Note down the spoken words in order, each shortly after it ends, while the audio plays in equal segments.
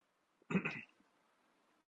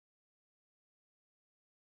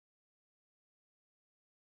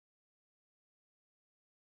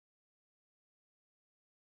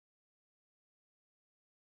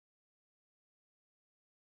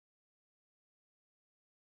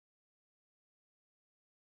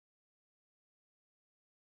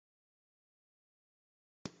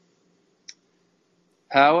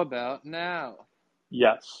How about now?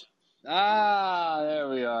 Yes. There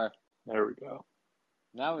we are. There we go.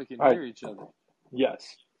 Now we can All right. hear each other.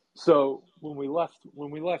 Yes. So when we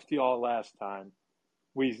left y'all last time,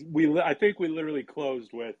 I think we literally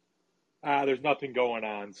closed with, there's nothing going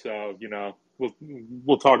on, so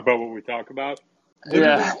we'll talk about what we talk about.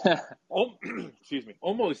 Literally, Yeah. excuse me,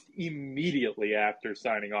 almost immediately after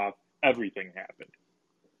signing off, everything happened.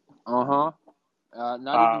 Uh-huh.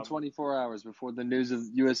 Not even 24 hours before the news of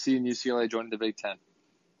USC and UCLA joining the Big Ten.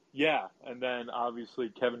 Yeah, and then obviously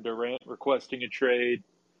Kevin Durant requesting a trade,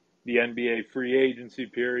 the NBA free agency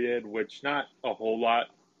period, which not a whole lot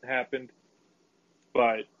happened,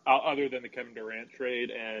 but other than the Kevin Durant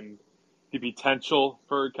trade and the potential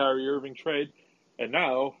for a Kyrie Irving trade, and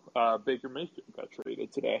now Baker Mayfield got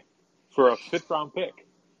traded today for a 5th-round pick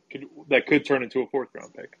that could turn into a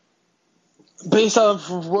 4th-round pick. Based on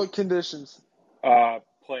what conditions?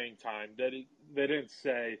 Playing time. They didn't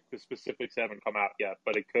say, the specifics haven't come out yet,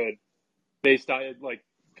 but it could, based on it,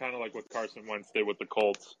 kind of like what Carson Wentz did with the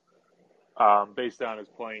Colts. Based on his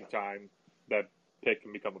playing time, that pick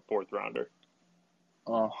can become a 4th-rounder.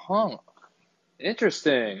 Uh-huh.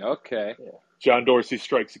 Interesting. Okay. Yeah. John Dorsey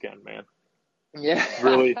strikes again, man. Yeah.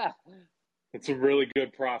 Really, it's a really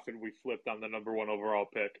good profit we flipped on the number 1 overall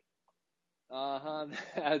pick. Uh-huh.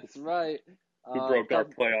 That's right. We broke our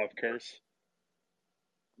playoff curse.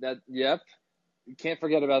 Yep. You can't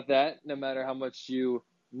forget about that, no matter how much you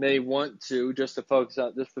may want to, just for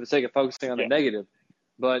the sake of focusing on the negative.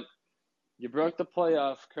 But you broke the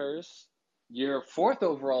playoff curse. Your 4th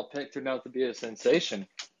overall pick turned out to be a sensation.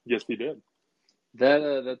 Yes, he did.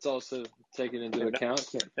 That's also taken into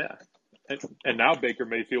account. Yeah. And now Baker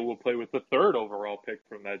Mayfield will play with the 3rd overall pick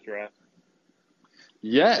from that draft.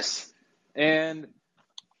 Yes. And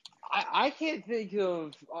I can't think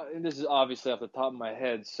of, and this is obviously off the top of my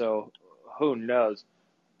head, so who knows,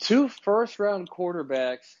 2 first-round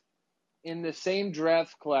quarterbacks in the same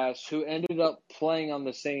draft class who ended up playing on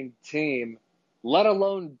the same team, let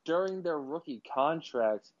alone during their rookie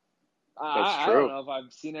contracts. I don't know if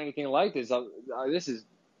I've seen anything like this. This is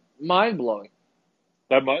mind-blowing.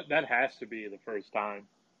 That has to be the first time.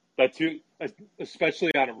 That too,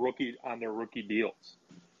 especially on their rookie deals.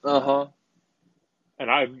 Uh-huh. And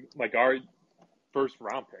I'm like our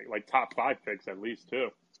 1st-round pick, top 5 picks at least too.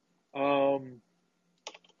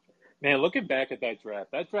 Man, looking back at that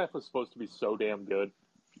draft was supposed to be so damn good.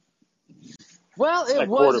 Well, it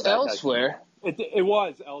was elsewhere. It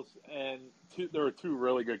was else, and there were 2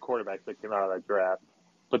 really good quarterbacks that came out of that draft.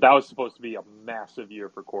 But that was supposed to be a massive year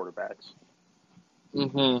for quarterbacks.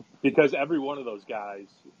 Mm-hmm. Because every one of those guys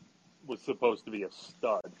was supposed to be a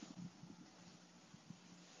stud.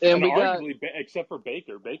 And arguably, except for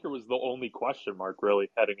Baker was the only question mark really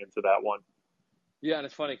heading into that one. Yeah, and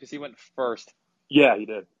it's funny because he went first. Yeah, he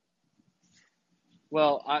did.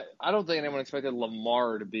 Well, I don't think anyone expected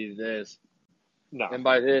Lamar to be this. No. And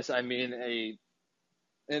by this, I mean an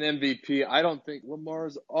MVP. I don't think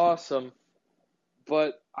Lamar's awesome,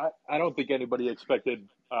 but I don't think anybody expected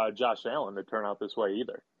Josh Allen to turn out this way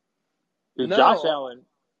either. No. Josh Allen,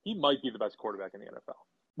 he might be the best quarterback in the NFL.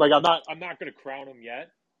 I'm not going to crown him yet,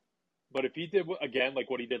 but if he did again like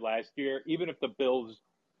what he did last year, even if the Bills,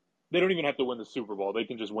 they don't even have to win the Super Bowl, they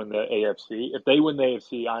can just win the AFC. If they win the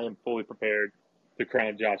AFC, I am fully prepared to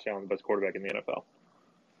crown Josh Allen the best quarterback in the NFL.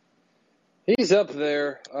 He's up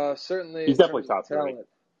there, certainly. He's definitely top 3.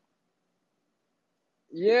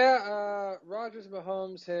 Yeah, Rodgers,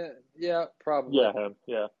 Mahomes, yeah, probably. Yeah, him,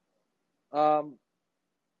 yeah.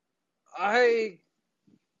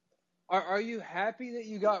 Are you happy that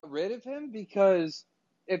you got rid of him? Because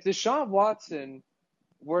if Deshaun Watson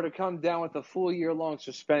were to come down with a full year-long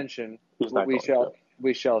suspension,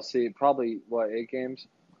 we shall see. Probably, 8 games?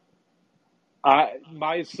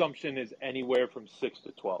 My assumption is anywhere from 6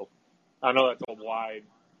 to 12. I know that's a wide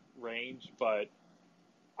range, but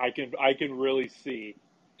I can really see,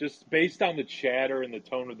 just based on the chatter and the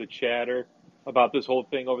tone of the chatter about this whole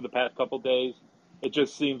thing over the past couple of days, it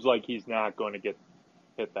just seems like he's not going to get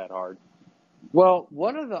hit that hard. Well,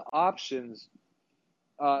 one of the options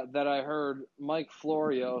that I heard Mike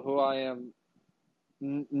Florio, who I am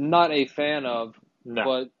not a fan of,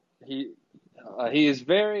 but he is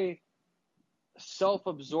very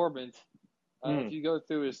self-absorbent. If you go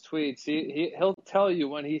through his tweets, he'll tell you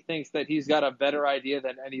when he thinks that he's got a better idea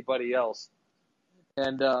than anybody else,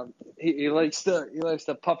 and he likes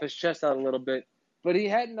to puff his chest out a little bit. But he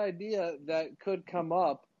had an idea that could come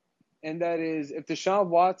up, and that is if Deshaun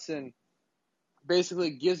Watson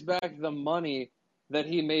basically gives back the money that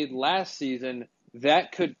he made last season,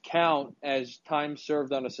 that could count as time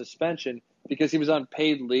served on a suspension because he was on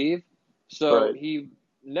paid leave. So he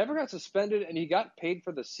never got suspended, and he got paid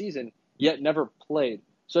for the season, yet never played.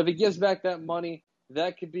 So if he gives back that money,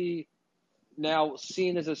 that could be now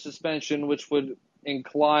seen as a suspension, which would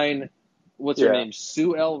incline, what's her name,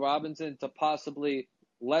 Sue L. Robinson, to possibly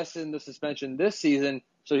lessen the suspension this season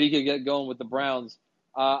so he could get going with the Browns.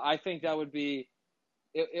 I think that would be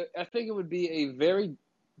I think it would be a very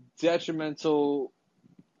detrimental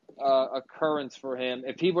occurrence for him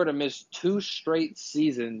if he were to miss 2 straight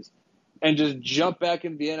seasons and just jump back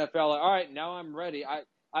into the NFL. Like, all right, now I'm ready.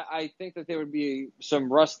 I think that there would be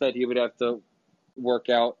some rust that he would have to work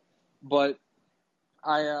out, but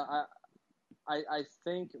I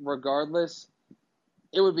think regardless,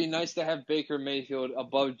 it would be nice to have Baker Mayfield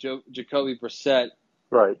above Jacoby Brissett,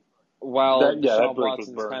 Right. while Deshaun bridge was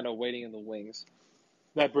Watson's burned. kind of waiting in the wings.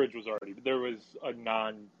 That bridge was already. There was a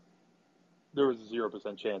 0%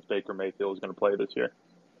 chance Baker Mayfield was going to play this year.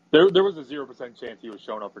 There was a 0% chance he was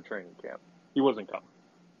showing up for training camp. He wasn't coming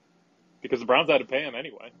because the Browns had to pay him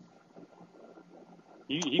anyway.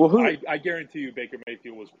 I guarantee you, Baker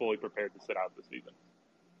Mayfield was fully prepared to sit out this season.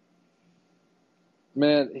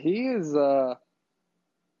 Man, he's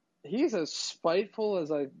as spiteful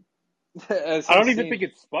as I don't even think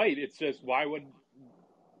it's spite. It's just why would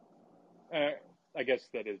I guess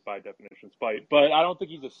that is by definition spite, but I don't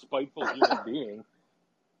think he's a spiteful human being.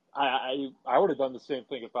 I would have done the same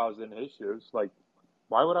thing if I was in his shoes. Like,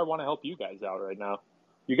 why would I want to help you guys out right now?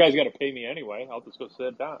 You guys got to pay me anyway. I'll just go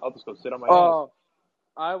sit down. I'll just go sit on my ass.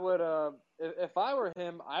 I would. If I were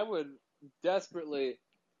him, I would desperately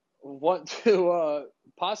want to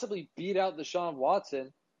possibly beat out Deshaun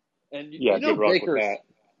Watson. And yeah, good luck with that.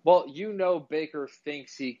 Well, Baker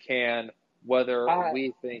thinks he can, whether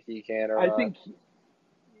we think he can or not. I think,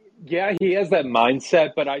 yeah, he has that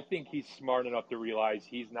mindset, but I think he's smart enough to realize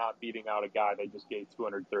he's not beating out a guy they just gave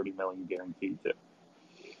 $230 million guaranteed to.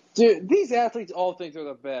 Dude, these athletes all think they're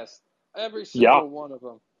the best. Every single one of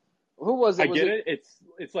them. Who was it? I get it.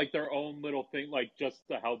 It's like their own little thing, like just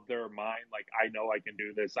to help their mind. Like, I know I can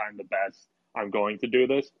do this. I'm the best. I'm going to do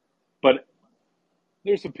this. But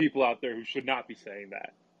there's some people out there who should not be saying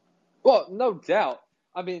that. Well, no doubt.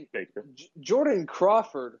 I mean, Baker. Jordan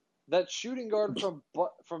Crawford, that shooting guard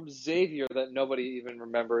from Xavier that nobody even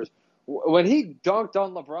remembers, when he dunked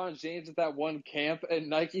on LeBron James at that one camp and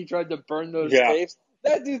Nike tried to burn those tapes,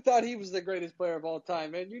 that dude thought he was the greatest player of all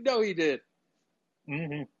time, man. You know he did.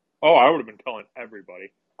 Mm-hmm. Oh, I would have been telling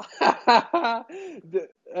everybody.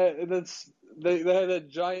 They had a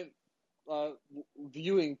giant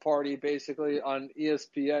viewing party basically on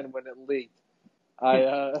ESPN when it leaked.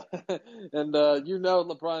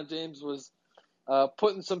 LeBron James was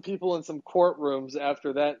putting some people in some courtrooms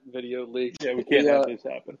after that video leaked. Yeah, we can't have this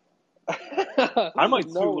happen. I might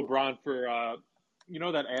sue LeBron for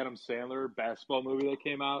that Adam Sandler basketball movie that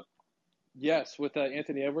came out? Yes, with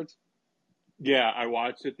Anthony Edwards. Yeah, I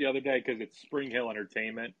watched it the other day because it's Spring Hill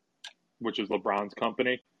Entertainment, which is LeBron's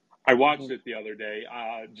company. I watched it the other day,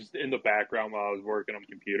 just in the background while I was working on the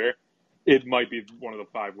computer. It might be one of the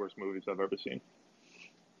 5 worst movies I've ever seen.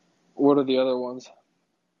 What are the other ones?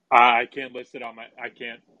 I can't list it on my. I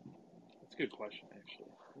can't. That's a good question,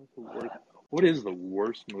 actually. What is the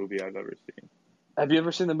worst movie I've ever seen? Have you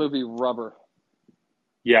ever seen the movie Rubber?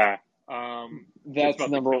 Yeah. That's it's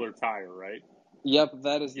about the killer tire, right? Yep,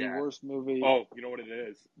 that is the worst movie. Oh, you know what it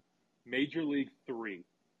is? Major League 3.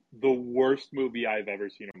 The worst movie I've ever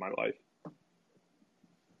seen in my life.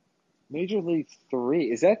 Major League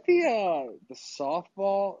 3. Is that the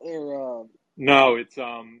softball or No, it's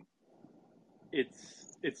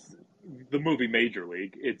the movie Major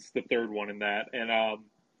League. It's the third one in that. And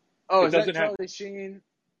is that Charlie Sheen?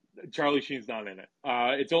 Charlie Sheen's not in it.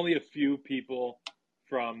 It's only a few people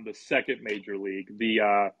from the second Major League.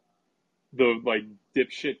 The like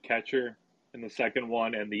dipshit catcher in the second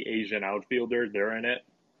one and the Asian outfielder, they're in it.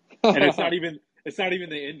 And it's not even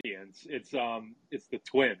the Indians. It's the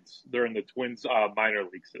Twins. They're in the Twins minor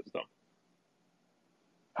league system.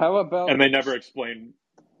 How about? And they never explain.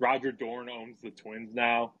 Roger Dorn owns the Twins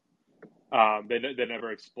now. They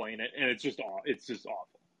never explain it, and it's just awful.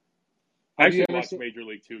 I actually watched Major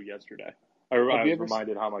League 2 yesterday. I was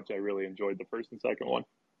reminded how much I really enjoyed the first and second one.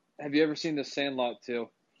 Have you ever seen The Sandlot 2?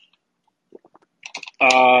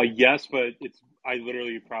 Yes, but I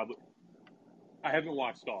haven't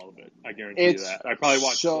watched all of it. I guarantee you that. I probably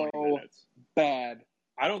watched 20 minutes. Bad.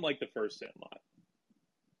 I don't like the first Sandlot.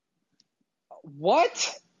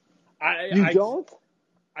 What? You don't?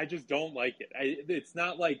 I just don't like it. It's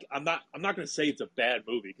not like I'm not going to say it's a bad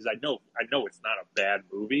movie because I know it's not a bad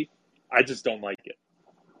movie. I just don't like it.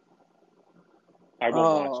 I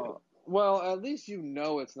won't watch it. Well, at least you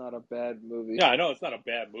know it's not a bad movie. Yeah, I know it's not a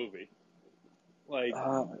bad movie. Like,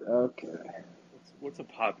 okay. what's a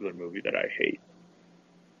popular movie that I hate?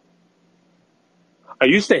 I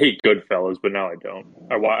used to hate Goodfellas, but now I don't.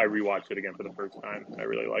 I rewatched it again for the first time. I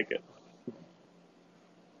really like it.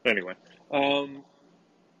 Anyway,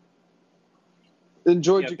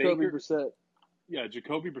 Enjoy yeah, Jacoby Baker. Brissett. Yeah,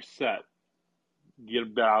 Jacoby Brissett. Get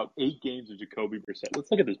about 8 games of Jacoby Brissett.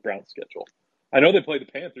 Let's look at this Browns schedule. I know they play the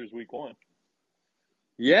Panthers week 1.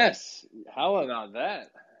 Yes. How about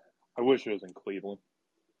that? I wish it was in Cleveland.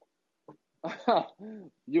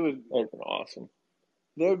 You would. That would have been awesome.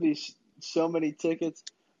 There would be so many tickets.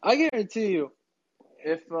 I guarantee you,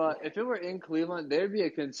 if it were in Cleveland, there'd be a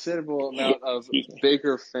considerable amount of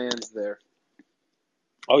Baker fans there.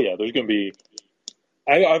 Oh yeah, there's gonna be.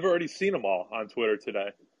 I've already seen them all on Twitter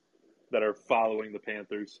today that are following the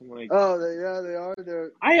Panthers. I'm like, they are.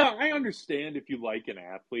 They're... I understand if you like an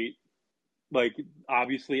athlete. Like,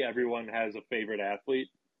 obviously, everyone has a favorite athlete.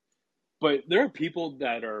 But there are people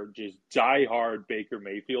that are just diehard Baker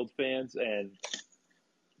Mayfield fans, and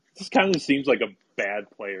this kind of seems like a bad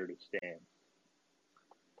player to stand.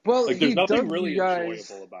 Well, Like, there's he nothing does, really you guys...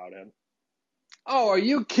 enjoyable about him. Oh, are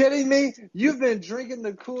you kidding me? You've been drinking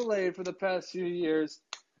the Kool-Aid for the past few years,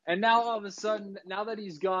 and now all of a sudden, now that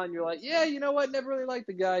he's gone, you're like, yeah, you know what? Never really liked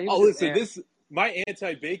the guy. He was Listen, my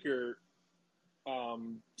anti-Baker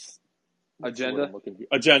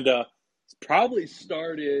agenda probably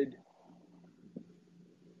started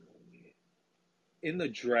in the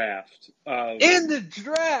draft. In the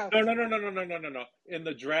draft? No. In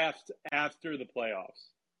the draft after the playoffs.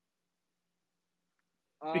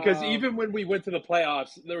 Because even when we went to the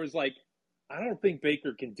playoffs, there was like, I don't think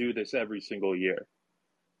Baker can do this every single year.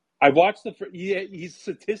 I've watched he's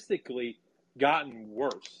statistically gotten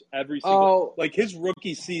worse every single. Like his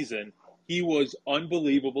rookie season, he was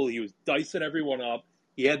unbelievable. He was dicing everyone up.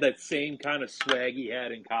 He had that same kind of swag he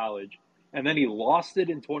had in college, and then he lost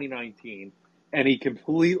it in 2019, and he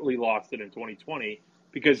completely lost it in 2020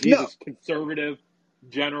 because he's a conservative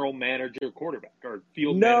general manager quarterback or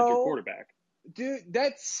field manager quarterback. Dude,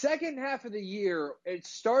 that second half of the year, it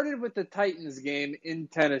started with the Titans game in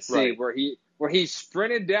Tennessee, right, where he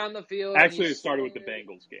sprinted down the field. Actually, it started with the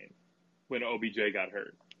Bengals game when OBJ got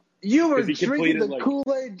hurt. You were drinking the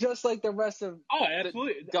Kool-Aid just like the rest of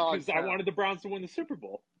absolutely, because I wanted the Browns to win the Super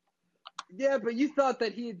Bowl. Yeah, but you thought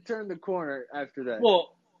that he had turned the corner after that.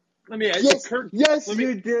 Well, let me ask you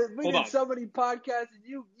did. We did so many podcasts,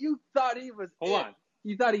 and you thought he was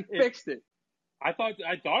You thought he fixed it. I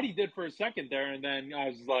thought he did for a second there, and then I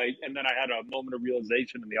was like, and then I had a moment of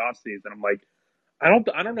realization in the offseason. I'm like, I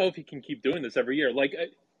don't know if he can keep doing this every year. Like,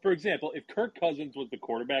 for example, if Kirk Cousins was the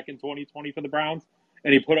quarterback in 2020 for the Browns,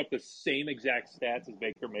 and he put up the same exact stats as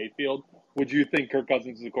Baker Mayfield, would you think Kirk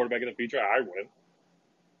Cousins is the quarterback in the future? I wouldn't.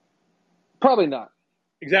 Probably not.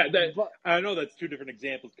 Exactly. I know that's two different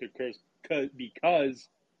examples because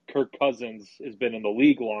Kirk Cousins has been in the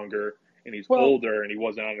league longer. And he's older, and he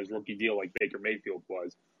wasn't on his rookie deal like Baker Mayfield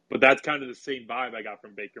was. But that's kind of the same vibe I got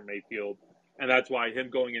from Baker Mayfield, and that's why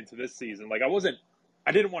him going into this season, like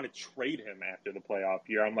I didn't want to trade him after the playoff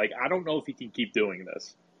year. I'm like, I don't know if he can keep doing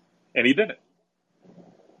this, and he didn't.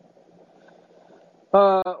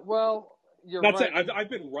 Well, you're right. Saying I've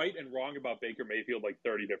been right and wrong about Baker Mayfield like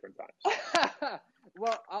 30 different times.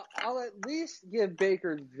 Well, I'll at least give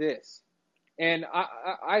Baker this. And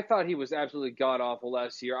I thought he was absolutely god-awful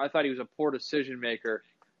last year. I thought he was a poor decision-maker.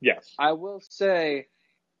 Yes. I will say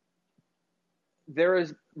there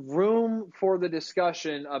is room for the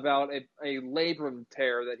discussion about a labrum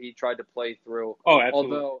tear that he tried to play through. Oh,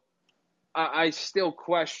 absolutely. Although I still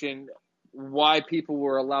question why people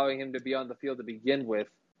were allowing him to be on the field to begin with.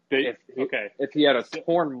 If he had a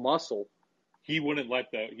torn muscle. He wouldn't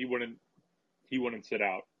sit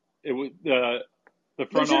out. It was the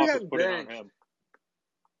front office put it on him.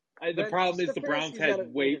 The problem is the Browns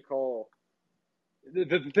had way.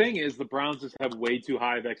 The thing is, the Browns just have way too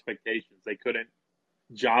high of expectations. They couldn't.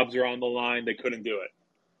 Jobs are on the line. They couldn't do it.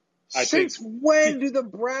 Since when do the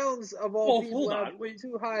Browns of all people have way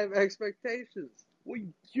too high of expectations? Well,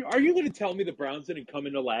 are you going to tell me the Browns didn't come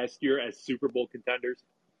into last year as Super Bowl contenders?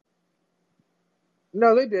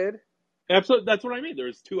 No, they did. Absolutely. That's what I mean. There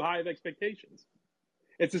was too high of expectations.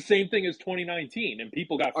 It's the same thing as 2019, and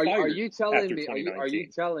people got fired. Are you telling after me? 2019.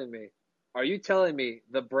 Are you telling me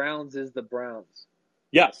the Browns is the Browns?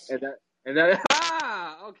 Yes. And that.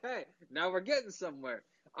 Okay. Now we're getting somewhere.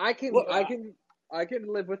 I can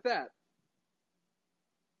live with that.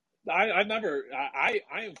 I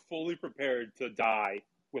am fully prepared to die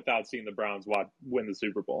without seeing the Browns win the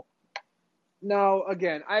Super Bowl. No,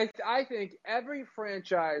 again, I think every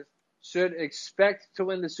franchise should expect to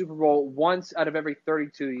win the Super Bowl once out of every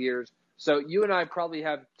 32 years, So you and I probably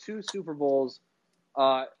have 2 Super Bowls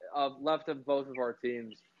left of both of our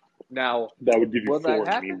teams. Now, That would give you will 4 that and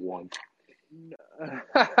happen? me 1.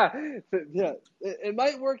 Yeah, it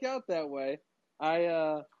might work out that way.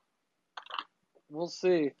 We'll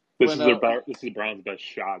see. This is the Browns' best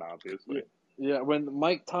shot, obviously. Yeah, when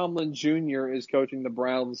Mike Tomlin Jr. is coaching the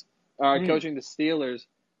Browns, coaching the Steelers.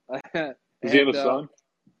 Does he have a son?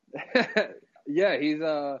 Yeah,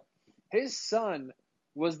 his son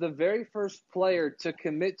was the very first player to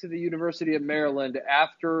commit to the University of Maryland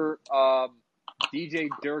after DJ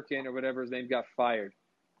Durkin or whatever his name got fired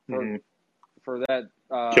for that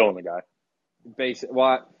killing the guy. Basic.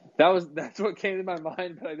 Well, that's what came to my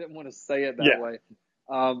mind, but I didn't want to say it that way.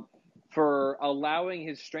 For allowing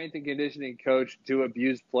his strength and conditioning coach to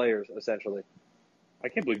abuse players, essentially. I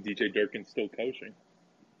can't believe DJ Durkin's still coaching.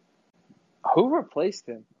 Who replaced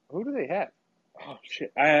him? Who do they have? Oh,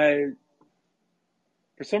 shit.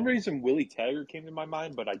 For some reason, Willie Taggart came to my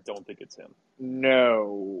mind, but I don't think it's him.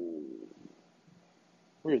 No.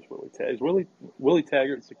 Where is Willie Taggart? Willie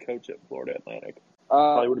Taggart's the coach at Florida Atlantic.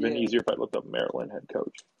 Probably would have been easier if I looked up Maryland head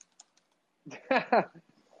coach.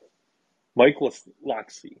 Mike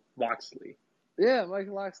Loxley. Yeah, Mike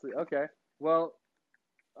Loxley. Okay. Well,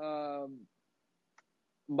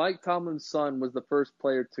 Mike Tomlin's son was the first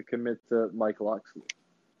player to commit to Mike Loxley.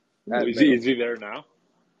 Is he there now?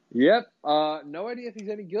 Yep. No idea if he's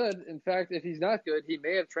any good. In fact, if he's not good, he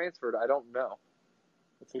may have transferred. I don't know.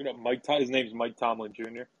 Let's look it up. His name's Mike Tomlin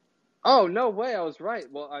Jr. Oh, no way. I was right.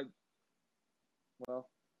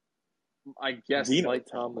 I guess Dino Mike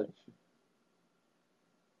Tomlin.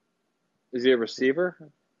 Is he a receiver?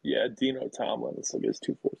 Yeah, Dino Tomlin. It's like his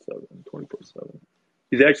 24/7.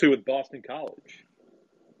 He's actually with Boston College.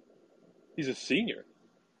 He's a senior.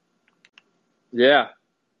 Yeah.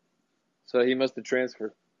 So he must have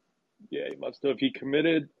transferred. Yeah, he must have. He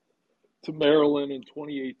committed to Maryland in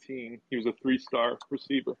 2018. He was a 3-star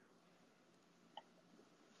receiver.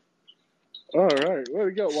 All right. Where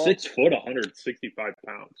we go? 6 foot, 165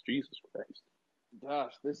 pounds. Jesus Christ.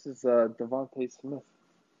 Gosh, this is Devontae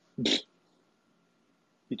Smith.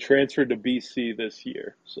 He transferred to BC this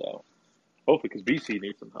year, so hopefully, because BC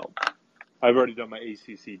needs some help. I've already done my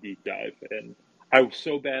ACC deep dive, and I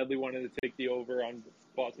so badly wanted to take the over on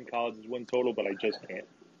Boston College's win total, but I just can't.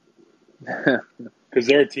 Because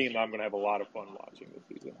they're a team I'm going to have a lot of fun watching this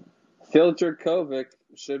season. Phil Jurkovec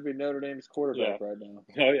should be Notre Dame's quarterback right now.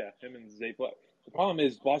 Oh, yeah, him and Zay Black. The problem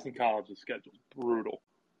is Boston College's schedule is brutal.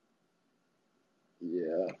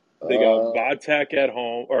 Yeah. They got Vodtech at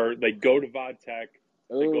home, or they go to Vodtech.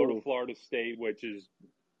 They go to Florida State, which is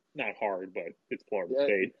not hard, but it's Florida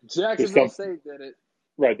State. Jacksonville State did it.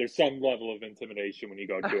 Right, there's some level of intimidation when you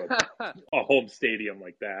go to a home stadium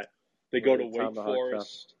like that. They go to Wake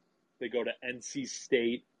Forest, they go to NC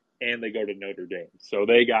State, and they go to Notre Dame. So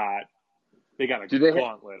they got a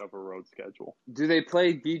gauntlet of a road schedule. Do they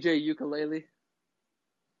play DJ Ukulele?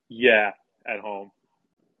 Yeah, at home.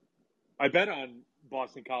 I bet on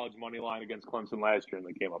Boston College money line against Clemson last year, and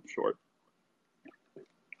they came up short.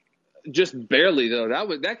 Just barely, though.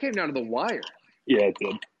 That came down to the wire. Yeah, it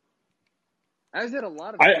did. As did a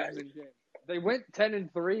lot of Clemson games. They went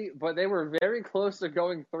 10-3, but they were very close to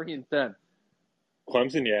going 3-10.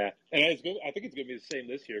 Clemson, yeah, and I think it's going to be the same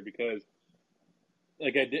this year because,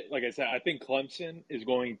 like I said, I think Clemson is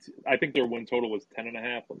going to. I think their win total was 10.5.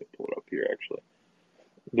 Let me pull it up here. Actually,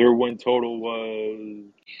 their win total was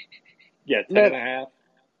 10.5.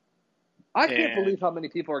 I can't believe how many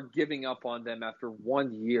people are giving up on them after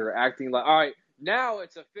 1 year, acting like, all right, now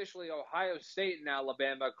it's officially Ohio State and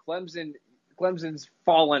Alabama. Clemson's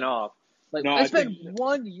fallen off. It's been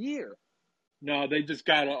 1 year. No, they just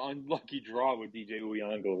got an unlucky draw with DJ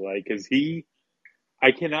Uyunglele, because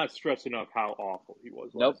I cannot stress enough how awful he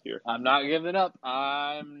was last year. I'm not giving up.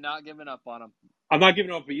 I'm not giving up on him. I'm not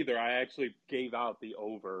giving up either. I actually gave out the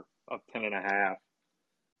over of 10.5,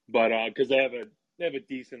 but because they have a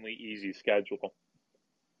decently easy schedule.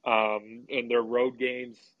 And their road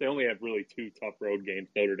games, they only have really 2 tough road games,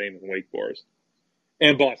 Notre Dame and Wake Forest.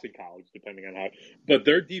 And Boston College, depending on how. But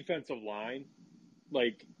their defensive line,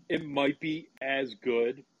 it might be as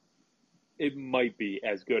good. It might be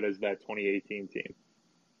as good as that 2018 team.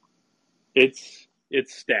 It's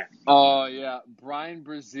stacked. Oh, yeah. Brian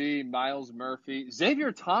Brzee, Miles Murphy.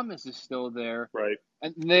 Xavier Thomas is still there. Right.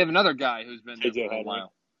 And they have another guy who's been there for a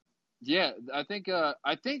while. Yeah, I think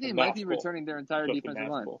they might be returning their entire defensive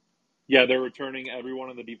line. Yeah, they're returning everyone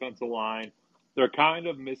on the defensive line. They're kind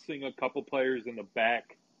of missing a couple players in the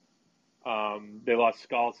back. They lost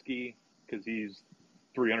Skalski because he's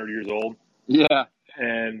 300 years old. Yeah.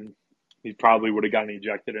 And he probably would have gotten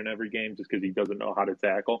ejected in every game just because he doesn't know how to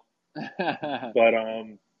tackle. But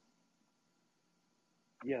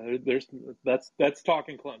yeah, that's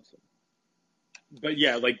talking Clemson. But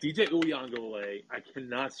yeah, like DJ Uyunglele, I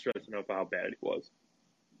cannot stress enough how bad he was.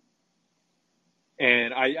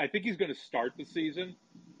 And I think he's going to start the season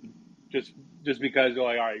just because they're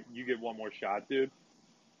like, all right, you get one more shot, dude.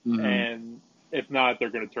 Mm-hmm. And if not,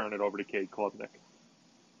 they're going to turn it over to Cade Klubnik.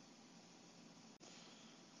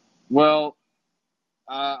 Well,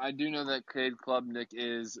 I do know that Cade Klubnik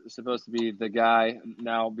is supposed to be the guy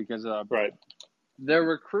now because Right. their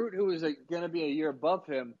recruit who was going to be a year above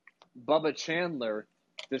him, Bubba Chandler,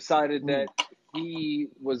 decided that he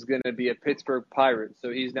was going to be a Pittsburgh Pirate, so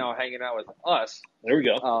he's now hanging out with us. There we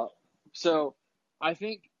go. So I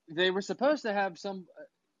think they were supposed to have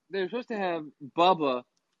Bubba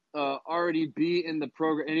already be in the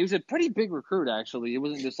program, and he was a pretty big recruit actually. It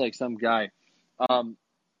wasn't just like some guy.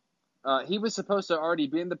 He was supposed to already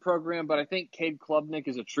be in the program, but I think Cade Klubnik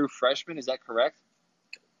is a true freshman. Is that correct?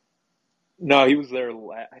 No, he was there.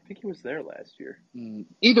 I think he was there last year.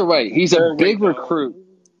 Either way, he's a big recruit.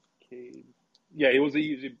 Cade. Yeah, he was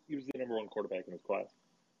the number one quarterback in his class.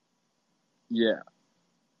 Yeah.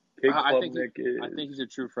 Cade I think Klubnik he's a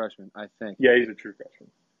true freshman. I think. Yeah, he's a true freshman.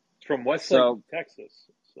 It's from Westlake, Texas.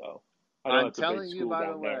 So I'm telling you, by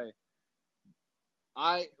the way,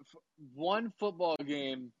 one football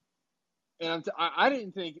game, and I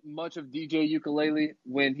didn't think much of DJ Ukulele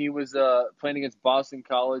when he was playing against Boston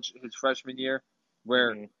College his freshman year,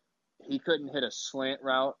 where he couldn't hit a slant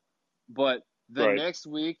route. But the next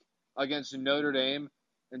week against Notre Dame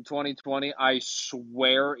in 2020, I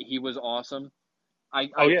swear he was awesome.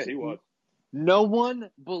 He was. No one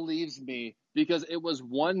believes me because it was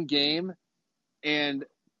one game, and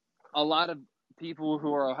a lot of people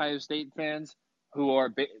who are Ohio State fans, who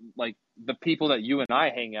are like the people that you and I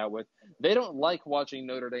hang out with, they don't like watching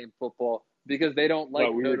Notre Dame football because they don't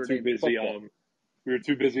like Notre Dame football. We were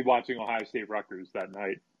too busy watching Ohio State Rutgers that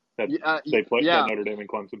night that they played. That Notre Dame and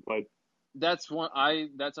Clemson played. That's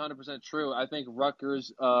 100% true. I think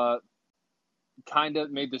Rutgers kind of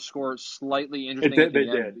made the score slightly interesting at the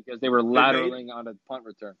end because they were lateraling on a punt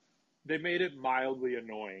return. They made it mildly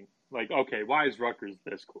annoying. Like, okay, why is Rutgers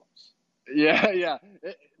this close? Yeah.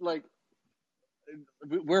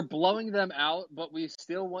 We're blowing them out, but we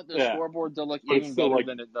still want the scoreboard to look even better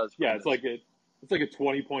than it does. Yeah, it's like a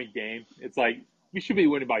 20-point game. It's like we should be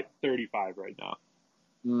winning by 35 right now.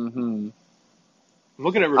 Mm-hmm. I'm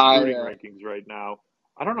looking at recruiting rankings right now.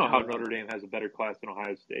 I don't know how Notre Dame has a better class than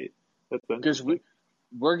Ohio State. That's because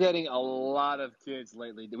we're getting a lot of kids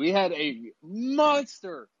lately. We had a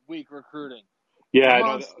monster week recruiting. Yeah, I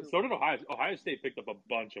know. So did Ohio. Ohio State picked up a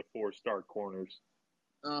bunch of 4-star corners.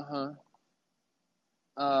 Uh-huh.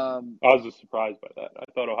 I was just surprised by that. I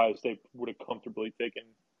thought Ohio State would have comfortably taken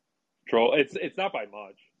control. It's not by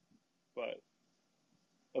much, but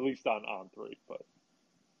at least on 3. But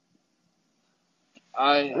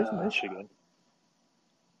where's Michigan?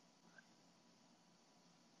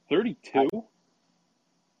 32.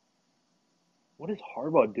 What does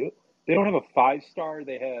Harbaugh do? They don't have a 5-star.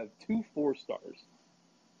 They have 2 4-stars.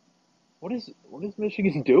 What is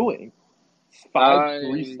Michigan doing? 5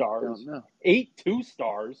 3-stars, 8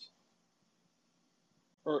 2-stars,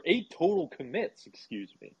 or 8 total commits.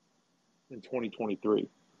 Excuse me, in 2023.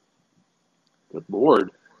 Good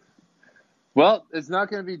Lord. Well, it's not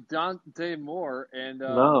going to be Dante Moore, and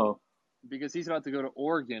no, because he's about to go to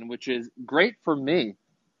Oregon, which is great for me,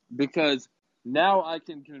 because now I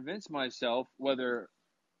can convince myself, whether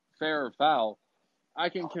fair or foul, I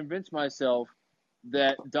can convince myself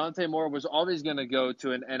that Dante Moore was always going to go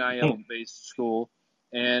to an NIL-based school,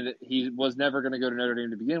 and he was never going to go to Notre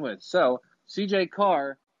Dame to begin with. So, CJ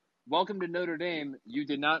Carr, welcome to Notre Dame. You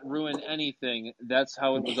did not ruin anything. That's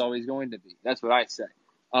how it was always going to be. That's what I say.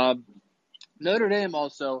 Notre Dame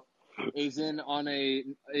also is in on a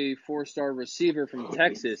 4-star receiver from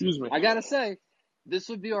Texas. Excuse me. I got to say, this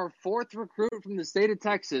would be our 4th recruit from the state of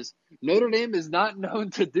Texas. Notre Dame is not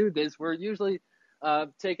known to do this. We're usually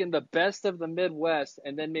taking the best of the Midwest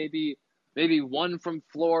and then maybe one from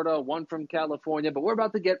Florida, one from California. But we're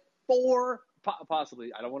about to get 4,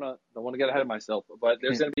 possibly. I don't want to get ahead of myself, but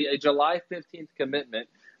there's going to be a July 15th commitment.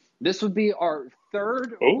 This would be our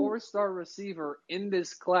 3rd 4-star receiver in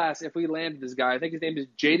this class if we landed this guy. I think his name is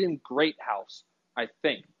Jaden Greathouse, I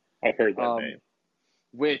think. I've heard that name.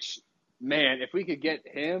 Which, man, if we could get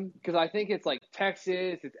him, because I think it's like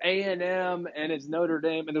Texas, it's A&M, and it's Notre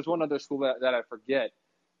Dame, and there's one other school that I forget.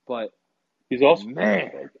 But he's also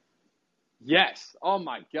yes. Oh,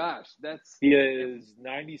 my gosh. He is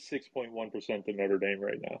 96.1% to Notre Dame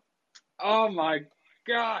right now. Oh, my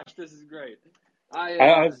gosh. This is great.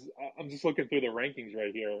 I I'm just looking through the rankings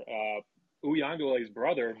right here. Uyangale's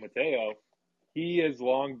brother, Mateo, he has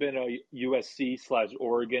long been a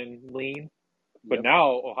USC/Oregon lean, but yep.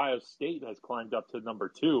 now Ohio State has climbed up to number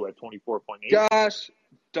 2 at 24.8. Gosh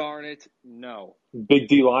darn it, no. Big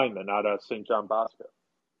D lineman out of St. John Bosco.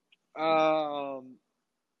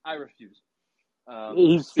 I refuse.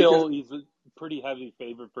 Because He's a pretty heavy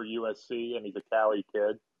favorite for USC, and he's a Cali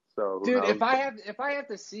kid. So who dude, knows? if I have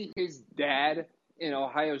to see his dad in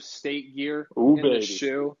Ohio State gear Ooh, in the baby.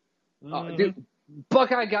 shoe, Mm-hmm. dude,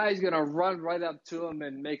 Buckeye guy's gonna run right up to him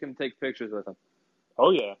and make him take pictures with him. Oh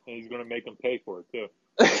yeah, and he's going to make him pay for it too.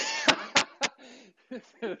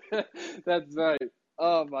 That's right.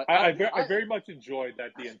 Oh my! I very much enjoyed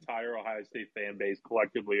that the entire Ohio State fan base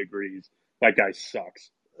collectively agrees that guy sucks.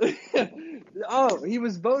 Oh, he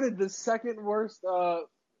was voted the second worst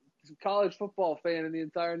college football fan in the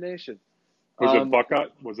entire nation. Was it Bucknut?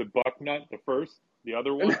 Was it Bucknut the first? The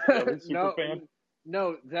other one? The other super fan?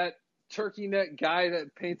 No, that turkey neck guy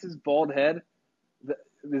that paints his bald head.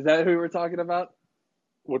 Is that who we're talking about?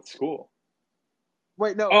 What school?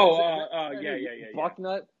 Wait, no. Yeah.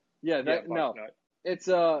 Bucknut? Yeah, that Bucknut. no. It's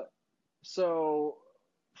so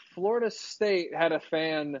Florida State had a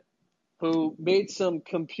fan who made some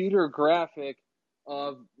computer graphic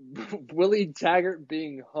of Willie Taggart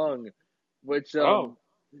being hung, which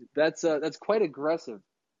that's quite aggressive.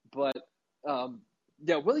 But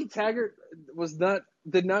yeah, Willie Taggart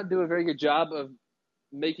did not do a very good job of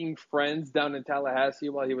making friends down in Tallahassee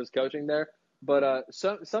while he was coaching there. But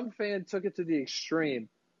some fan took it to the extreme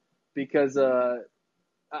because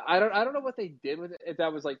I don't know what they did with it, if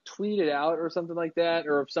that was like tweeted out or something like that,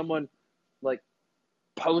 or if someone like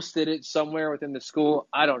posted it somewhere within the school.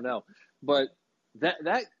 I don't know, but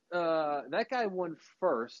that guy won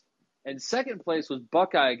first, and second place was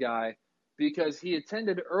Buckeye guy because he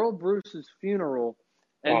attended Earl Bruce's funeral,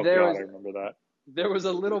 and I remember that. There was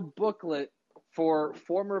a little booklet for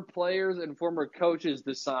former players and former coaches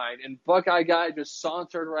to sign, and Buckeye guy just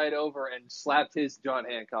sauntered right over and slapped his John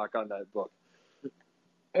Hancock on that book.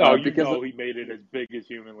 He made it as big as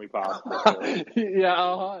humanly possible.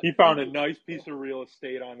 Yeah, he found a nice piece of real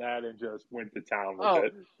estate on that and just went to town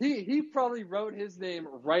with it. He probably wrote his name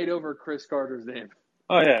right over Chris Carter's name.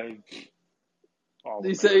 Oh yeah.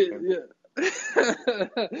 You say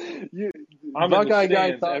I'm Buckeye in the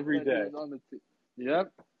stands guy every day. on the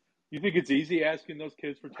yep. You think it's easy asking those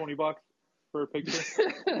kids for $20 for a picture?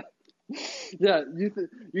 Yeah, you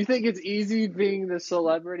think it's easy being the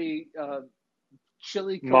celebrity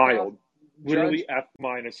chili cook-off mild, literally F-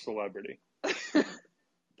 celebrity.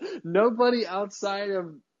 Nobody outside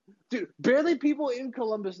of barely people in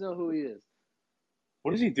Columbus know who he is.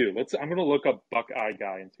 What does he do? I'm gonna look up Buckeye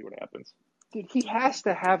guy and see what happens. Dude, he has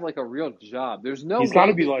to have like a real job. There's no. He's got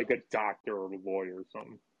to be like a doctor or a lawyer or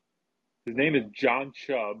something. His name is John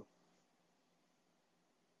Chubb.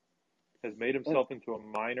 Has made himself into a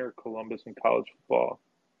minor Columbus in college football.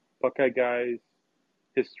 Buckeye guys,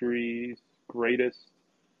 histories, greatest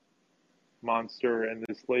monster, and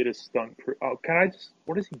this latest stunt.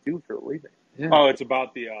 What does he do for a living? Yeah. Oh, it's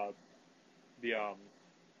about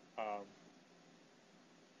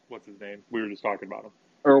what's his name? We were just talking about him.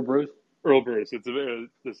 Earl Bruce. Earl Bruce.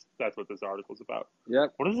 That's what this article's about.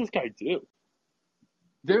 Yep. What does this guy do?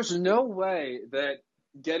 There's no way that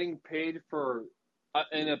getting paid for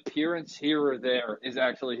an appearance here or there is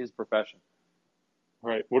actually his profession.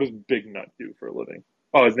 Right. What does Big Nut do for a living?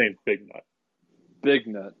 Oh, his name's Big Nut. Big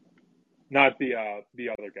Nut. Not the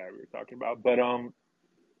other guy we were talking about, but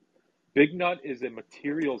Big Nut is a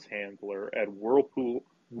materials handler at Whirlpool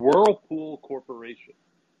Corporation.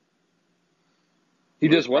 He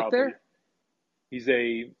does what there? He's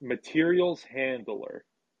a materials handler.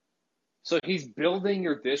 So he's building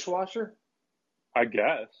your dishwasher? I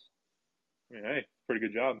guess. I mean, hey, pretty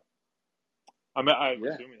good job. I'm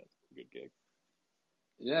assuming that's a good gig.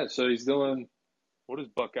 Yeah, so he's doing. What does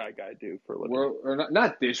Buckeye guy do for a living? Or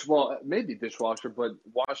not maybe dishwasher, but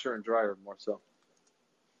washer and dryer more so.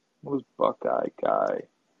 What does Buckeye guy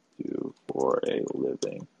do for a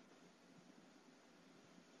living?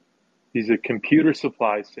 He's a computer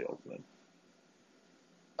supply salesman.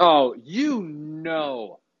 Oh,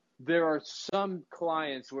 there are some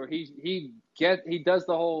clients where he does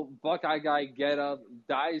the whole Buckeye guy get up,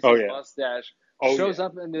 dyes his mustache, shows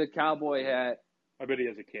up in the cowboy hat. I bet he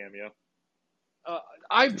has a cameo.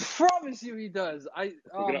 I promise you he does.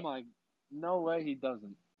 No way he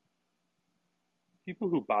doesn't. People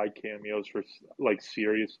who buy cameos for like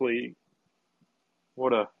seriously,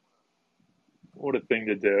 what a thing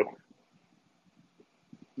to do.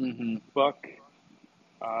 Mm-hmm.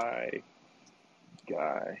 Buckeye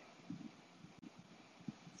guy.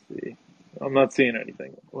 I'm not seeing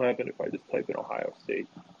anything. What happened if I just type in Ohio State?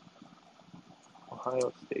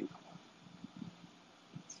 Ohio State.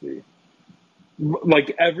 Let's see.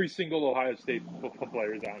 Like every single Ohio State football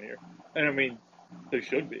player is on here. And I mean, they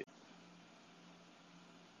should be.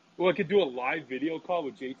 Well, I could do a live video call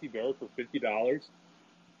with JT Barrett for $50.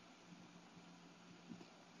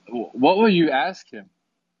 What will you ask him?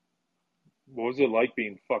 What was it like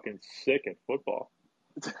being fucking sick at football?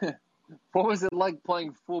 What was it like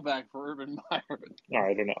playing fullback for Urban Meyer?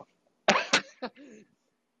 I don't know.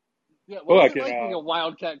 Yeah, what Well, was I it can, like being a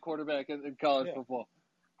Wildcat quarterback in college yeah. football?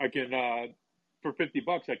 I can, for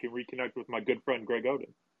 $50, I can reconnect with my good friend Greg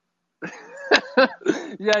Oden.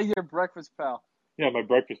 Yeah, your breakfast pal. Yeah, my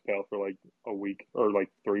breakfast pal for like a week or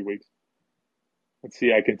like 3 weeks. Let's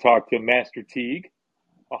see, I can talk to Master Teague.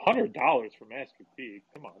 $100 for Master Teague.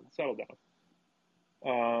 Come on, settle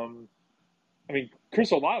down. I mean,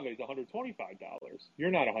 Chris Olave is $125.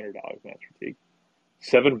 You're not $100, Master Teague.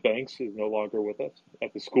 Seven Banks is no longer with us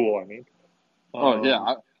at the school. I mean, Oh yeah,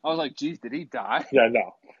 I was like, geez, did he die? yeah,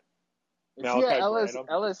 no. Is he Malachi at Branham.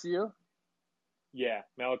 LSU? Yeah,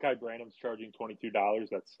 Malachi Branham's charging $22.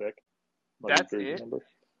 That's sick. That's jersey it? number.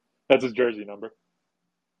 That's his jersey number.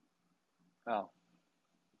 Oh.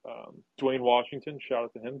 Dwayne Washington, shout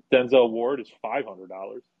out to him. Denzel Ward is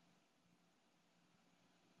 $500.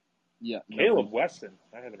 Yeah. Caleb Weston,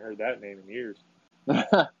 I haven't heard that name in years.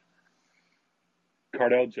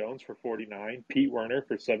 Cardell Jones for $49. Pete Werner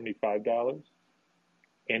for $75.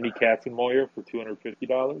 Andy Katzenmoyer for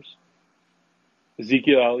 $250.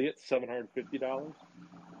 Ezekiel Elliott, $750.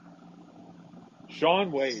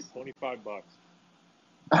 Sean Wade, $25.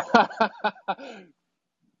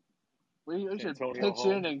 We should Antonio pitch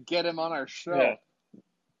in Holmes. and get him on our show. Yeah.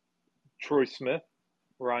 Troy Smith,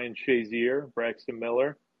 Ryan Shazier, Braxton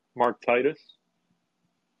Miller, Mark Titus,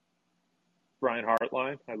 Brian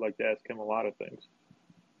Hartline. I'd like to ask him a lot of things.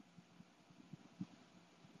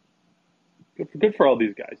 Good for all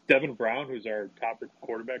these guys. Devin Brown, who's our top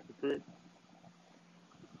quarterback recruit.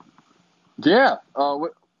 Yeah.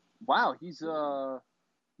 Wow. He's well,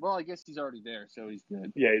 I guess he's already there, so he's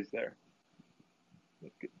good. Yeah, he's there.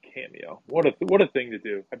 Good cameo. What a thing to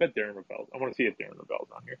do. I bet Darren Rebell's. I want to see if Darren Rebell's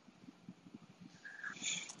on here.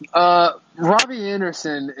 Robbie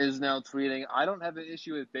Anderson is now tweeting, I don't have an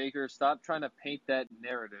issue with Baker. Stop trying to paint that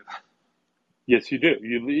narrative. Yes, you do.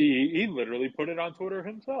 He literally put it on Twitter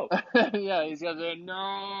himself. Yeah, he's got to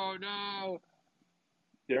no.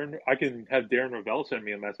 Darren, I can have Darren Rebell send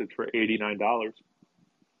me a message for $89.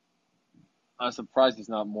 I'm surprised he's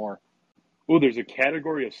not more. Oh, there's a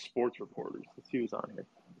category of sports reporters. Let's see who's on here.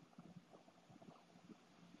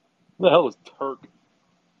 Who the hell is Turk?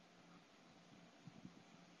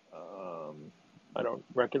 I don't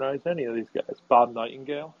recognize any of these guys. Bob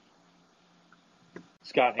Nightingale?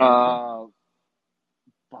 Scott Hansen?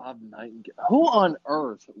 Bob Nightingale. Who on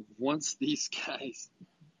earth wants these guys?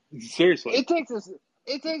 Seriously. It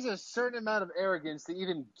takes a certain amount of arrogance to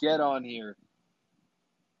even get on here.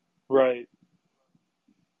 Right.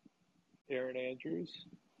 Aaron Andrews?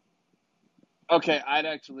 Okay, I'd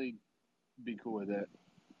actually be cool with that.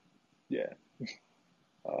 Yeah.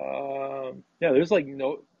 Yeah, there's like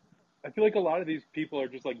no... I feel like a lot of these people are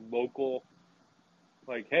just like local,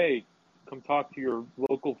 like, hey, come talk to your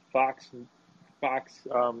local Fox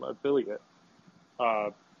affiliate,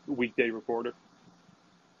 weekday reporter.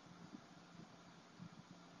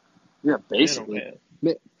 Yeah, basically.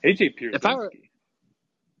 Man. AJ Pierzynski.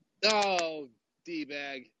 Oh,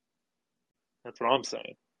 D-bag. That's what I'm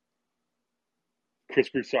saying. Chris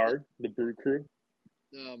Broussard, the Brew Crew.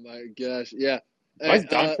 Oh, my gosh. Yeah. Why is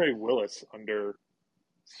Dontre Willis under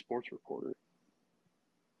sports reporter?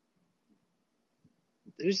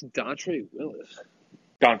 There's Dontre Willis.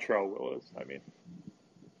 Dontrell Willis, I mean.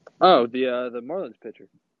 Oh, the Marlins pitcher.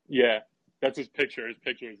 Yeah, that's his picture. His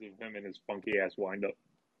picture is of him in his funky-ass windup.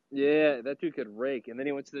 Yeah, that dude could rake. And then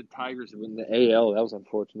he went to the Tigers and win the AL. That was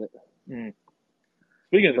unfortunate. Mm.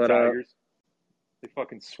 Speaking of the Tigers, they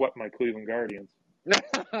fucking swept my Cleveland Guardians.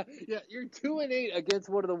 Yeah, you're 2-8 against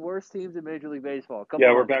one of the worst teams in Major League Baseball. Come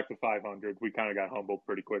on. We're back to 500. We kind of got humbled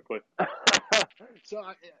pretty quickly. So,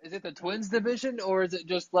 is it the Twins division, or is it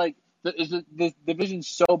just like is the division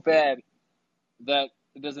so bad that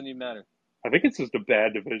it doesn't even matter? I think it's just a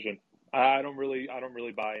bad division. I don't really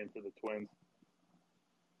buy into the Twins.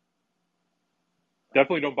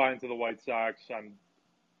 Definitely don't buy into the White Sox.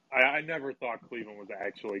 I never thought Cleveland was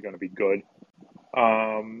actually going to be good.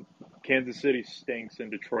 Kansas City stinks and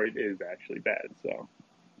Detroit is actually bad. So,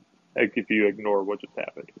 like, if you ignore what just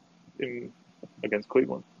happened against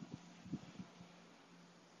Cleveland.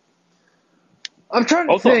 I'm trying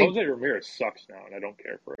to think. Jose Ramirez sucks now, and I don't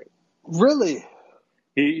care for it. Really?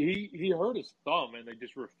 He hurt his thumb, and they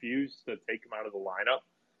just refused to take him out of the lineup.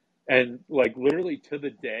 And like literally to the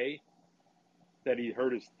day that he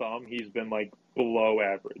hurt his thumb, he's been like below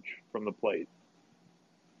average from the plate.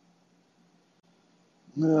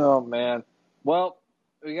 Oh man. Well,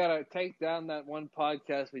 we gotta take down that one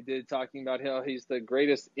podcast we did talking about how he's the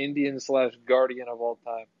greatest Indian/Guardian of all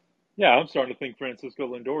time. Yeah, I'm starting to think Francisco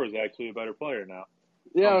Lindor is actually a better player now.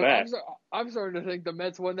 I'm Yeah, back. I'm starting to think the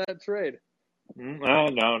Mets won that trade. Oh,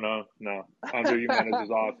 no. Andre Jimenez is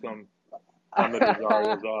awesome. Ahmed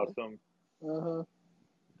Rosario is awesome. Uh-huh.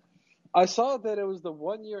 I saw that it was the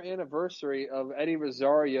 1-year anniversary of Eddie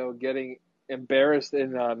Rosario getting embarrassed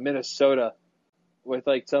in Minnesota with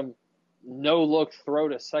like some no-look throw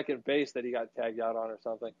to second base that he got tagged out on or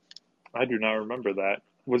something. I do not remember that.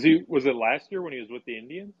 Was it last year when he was with the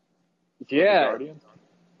Indians? Or the Yeah, Guardians?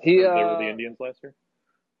 he Or they were the Indians last year?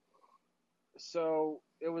 so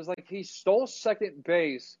it was like he stole second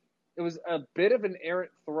base. It was a bit of an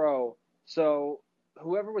errant throw. So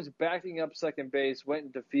whoever was backing up second base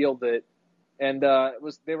went to field it, and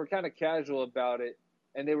they were kind of casual about it,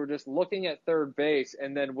 and they were just looking at third base,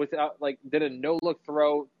 and then without did a no look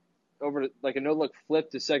throw over to, like a no look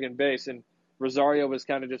flip to second base, and Rosario was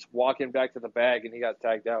kind of just walking back to the bag, and he got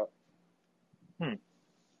tagged out.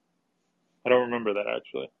 I don't remember that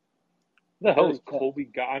actually. Who the hell is Colby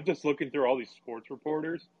Guy? I'm just looking through all these sports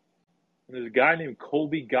reporters, and there's a guy named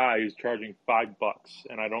Colby Guy who's charging $5,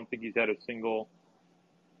 and I don't think he's had a single.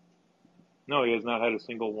 No, he has not had a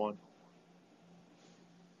single one.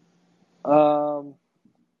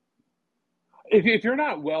 If you're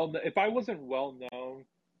not if I wasn't well known,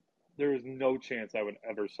 there is no chance I would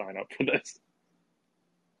ever sign up for this.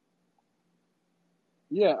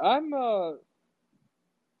 Yeah, I'm.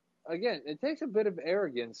 Again, it takes a bit of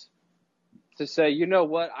arrogance to say, you know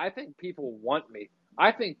what? I think people want me.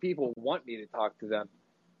 I think people want me to talk to them.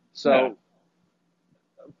 So, Yeah.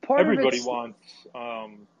 part Everybody of wants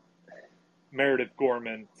Meredith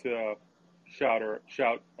Gorman to shout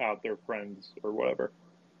out their friends or whatever.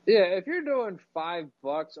 Yeah, if you're doing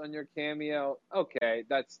 $5 on your Cameo, okay,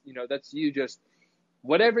 that's you just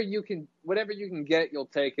whatever you can get, you'll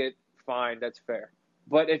take it. Fine, that's fair.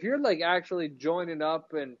 But if you're like actually joining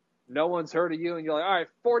up and no one's heard of you, and you're like, all right,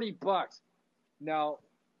 $40, now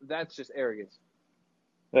that's just arrogance.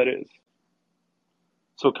 That is.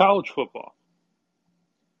 So college football.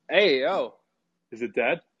 Hey, yo. Is it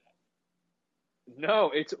dead?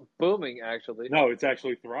 No, it's booming, actually. No, it's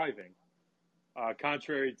actually thriving.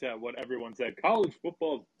 Contrary to what everyone said, college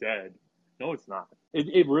football is dead. No, it's not.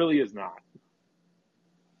 It really is not.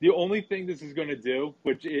 The only thing this is going to do,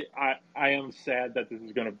 I am sad that this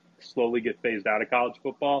is going to slowly get phased out of college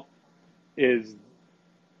football, is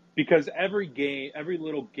because every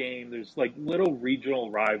little game, there's like little regional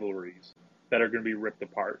rivalries that are going to be ripped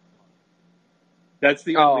apart. That's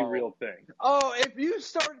the only real thing. Oh, if you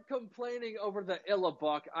start complaining over the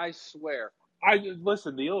Illabuck, I swear.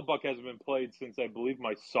 Listen, the Illabuck hasn't been played since I believe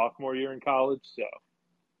my sophomore year in college, so.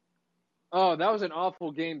 Oh, that was an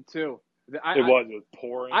awful game too. It was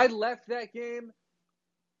pouring. I left that game.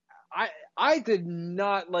 I did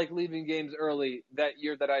not like leaving games early that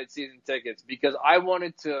year that I had season tickets because I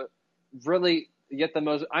wanted to really get the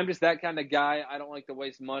most. I'm just that kind of guy. I don't like to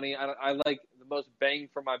waste money. I like the most bang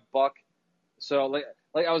for my buck. So like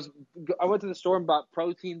I went to the store and bought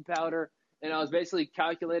protein powder, and I was basically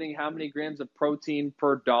calculating how many grams of protein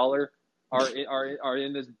per dollar are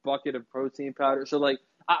in this bucket of protein powder. So like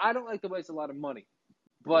I don't like to waste a lot of money,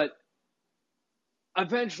 but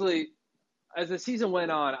eventually, as the season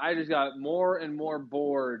went on, I just got more and more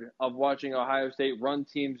bored of watching Ohio State run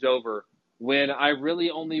teams over when I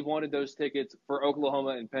really only wanted those tickets for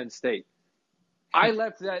Oklahoma and Penn State. I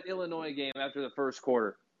left that Illinois game after the first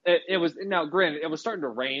quarter. It was now granted it was starting to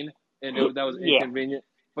rain and that was inconvenient,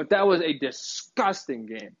 but that was a disgusting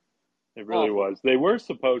game. It really was. They were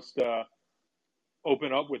supposed to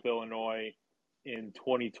open up with Illinois in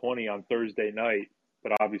 2020 on Thursday night,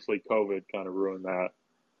 but obviously COVID kind of ruined that.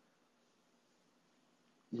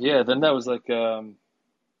 Yeah, then that was like I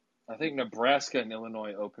think Nebraska and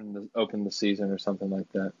Illinois opened the season or something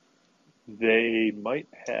like that. They might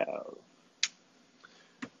have.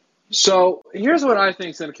 So here's what I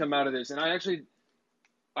think is going to come out of this, and I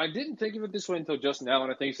didn't think of it this way until just now, and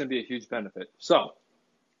I think it's going to be a huge benefit. So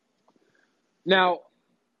now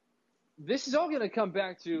this is all going to come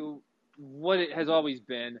back to what it has always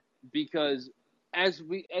been, because as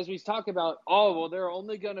we talk about, there are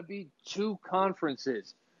only going to be two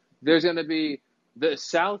conferences. There's going to be the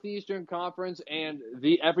Southeastern Conference and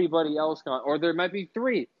the everybody else or there might be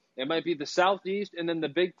three. It might be the Southeast, and then the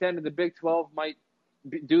Big Ten and the Big 12 might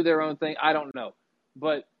do their own thing. I don't know.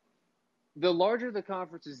 But the larger the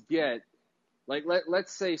conferences get, like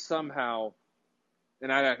let's say somehow,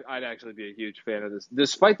 and I'd actually be a huge fan of this,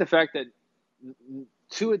 despite the fact that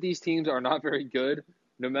two of these teams are not very good,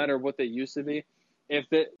 no matter what they used to be. If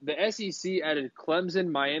the SEC added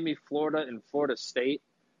Clemson, Miami, Florida, and Florida State,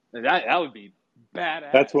 that would be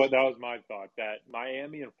badass. That was my thought. That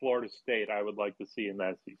Miami and Florida State, I would like to see in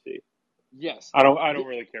the SEC. Yes. I don't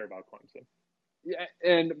really care about Clemson. Yeah,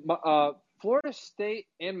 and Florida State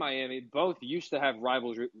and Miami both used to have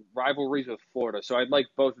rivalries with Florida, so I'd like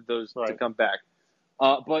both of those to come back.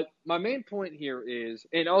 But my main point here is,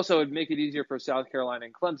 and also it'd make it easier for South Carolina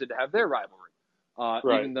and Clemson to have their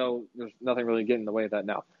rivalry, even though there's nothing really getting in the way of that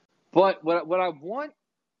now. But what I want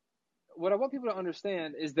people to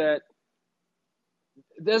understand is that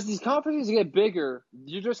as these conferences get bigger,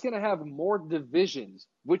 you're just going to have more divisions,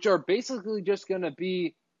 which are basically just going to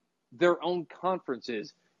be their own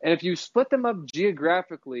conferences. And if you split them up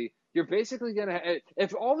geographically, you're basically going to –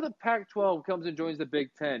 if all of the Pac-12 comes and joins the Big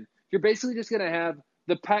Ten, you're basically just going to have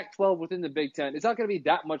the Pac-12 within the Big Ten. It's not going to be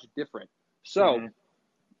that much different. So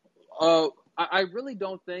I really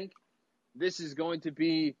don't think this is going to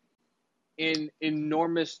be an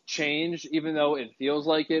enormous change, even though it feels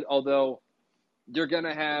like it, although – you're going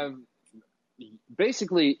to have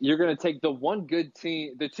basically you're going to take the one good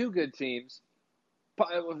team, the two good teams.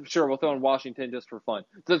 Sure, we'll throw in Washington just for fun.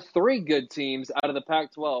 The three good teams out of the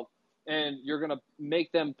Pac-12, and you're going to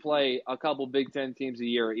make them play a couple Big Ten teams a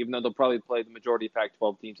year, even though they'll probably play the majority of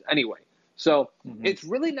Pac-12 teams anyway. So it's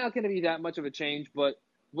really not going to be that much of a change. But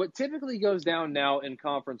what typically goes down now in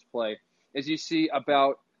conference play is you see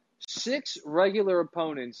about 6 regular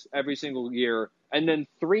opponents every single year, and then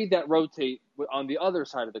 3 that rotate on the other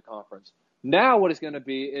side of the conference. Now what it's going to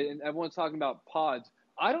be, and everyone's talking about pods.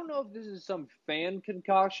 I don't know if this is some fan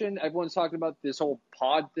concoction. Everyone's talking about this whole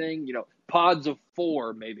pod thing, pods of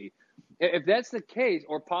 4 maybe. If that's the case,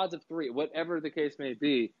 or pods of 3, whatever the case may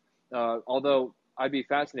be, although I'd be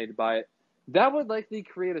fascinated by it, that would likely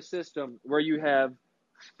create a system where you have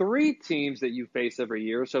 3 teams that you face every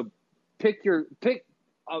year. So pick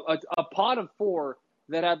a pod of 4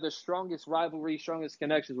 that have the strongest rivalry, strongest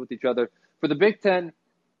connections with each other. For the Big Ten,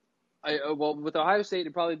 with Ohio State,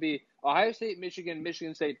 it'd probably be Ohio State, Michigan,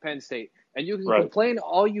 Michigan State, Penn State. And you can complain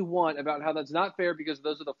all you want about how that's not fair because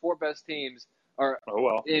those are the 4 best teams.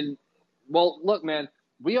 Well, look, man,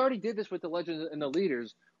 we already did this with the Legends and the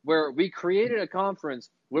Leaders, where we created a conference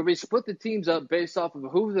where we split the teams up based off of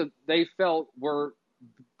who they felt were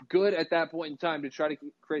good at that point in time to try to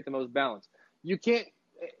create the most balance. You can't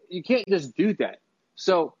just do that.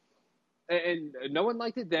 So, and no one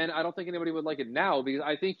liked it then. I don't think anybody would like it now because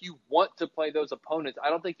I think you want to play those opponents. I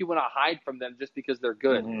don't think you want to hide from them just because they're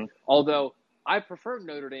good. Although I prefer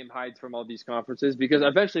Notre Dame hides from all these conferences because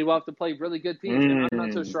eventually we'll have to play really good teams, and I'm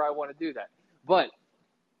not so sure I want to do that. But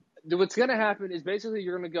what's going to happen is basically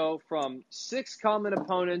you're going to go from 6 common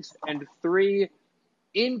opponents and 3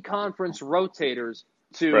 in-conference rotators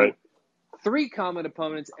to 3 common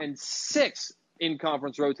opponents and 6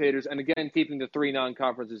 in-conference rotators, and again, keeping the 3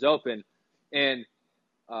 non-conferences open. And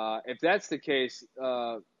if that's the case,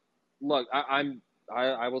 look,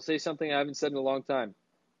 I will say something I haven't said in a long time.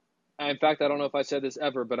 In fact, I don't know if I said this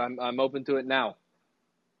ever, but I'm open to it now.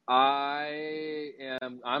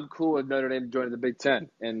 I'm cool with Notre Dame joining the Big Ten,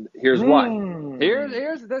 and here's why.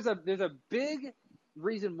 There's a big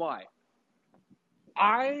reason why.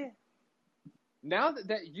 Now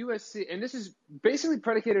that USC, and this is basically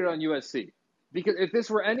predicated on USC, because if this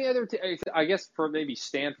were any other I guess for maybe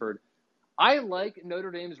Stanford, I like Notre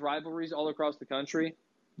Dame's rivalries all across the country.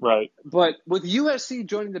 Right. But with USC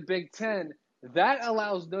joining the Big Ten, that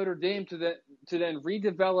allows Notre Dame to then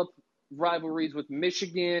redevelop rivalries with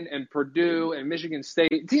Michigan and Purdue and Michigan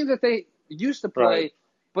State, teams that they used to play,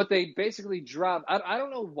 but they basically dropped. I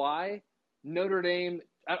don't know why Notre Dame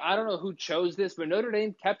 – I don't know who chose this, but Notre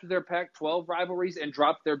Dame kept their Pac-12 rivalries and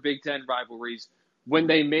dropped their Big Ten rivalries when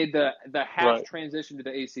they made the half transition to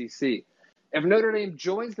the ACC. If Notre Dame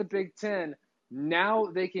joins the Big Ten, now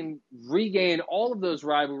they can regain all of those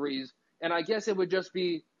rivalries, and I guess it would just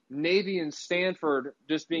be Navy and Stanford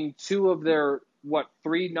just being 2 of their,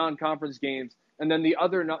 3 non-conference games, and then the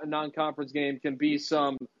other non-conference game can be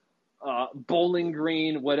some Bowling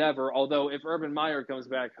Green, whatever, although if Urban Meyer comes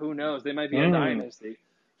back, who knows? They might be a dynasty.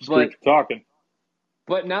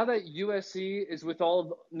 But now that USC is with all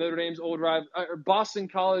of Notre Dame's old rivals, Boston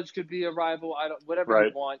College could be a rival. Whatever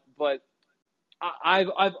you want. But I've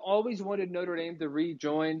always wanted Notre Dame to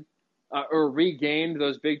rejoin or regained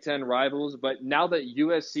those Big Ten rivals. But now that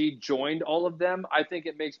USC joined all of them, I think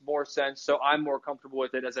it makes more sense. So I'm more comfortable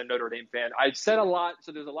with it as a Notre Dame fan. I've said a lot,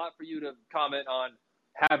 so there's a lot for you to comment on.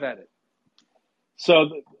 Have at it. So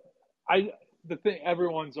the thing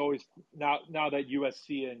everyone's always now that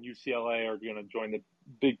USC and UCLA are going to join the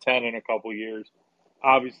Big Ten in a couple years,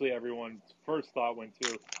 obviously everyone's first thought went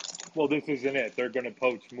to, well, this isn't it. They're going to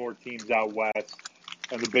poach more teams out west,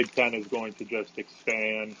 and the Big Ten is going to just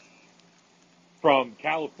expand from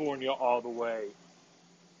California all the way,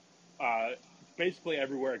 basically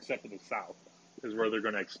everywhere except for the South is where they're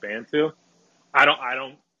going to expand to. I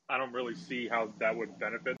don't really see how that would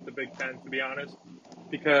benefit the Big Ten, to be honest,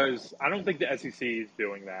 because I don't think the SEC is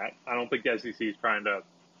doing that. I don't think the SEC is trying to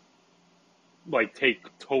take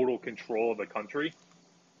total control of the country.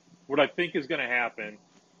 What I think is going to happen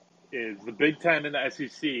is the Big Ten and the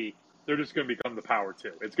SEC, they're just going to become the Power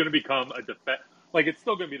Two. It's going to become it's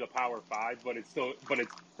still going to be the Power Five, but it's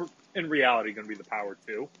in reality going to be the Power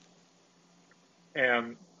Two.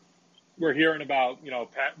 And we're hearing about,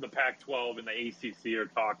 the Pac-12 and the ACC are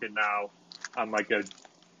talking now on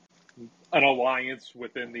an alliance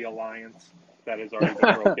within the alliance that has already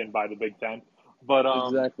been broken by the Big Ten. But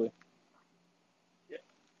exactly.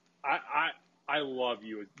 I love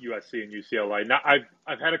USC and UCLA. Now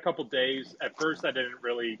I've had a couple days. At first, I didn't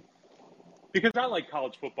really, because I like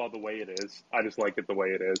college football the way it is. I just like it the way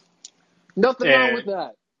it is. Nothing wrong with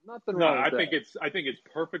that. Nothing wrong with that. I think it's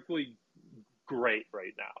perfectly great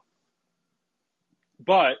right now.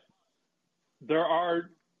 But there are,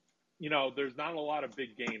 there's not a lot of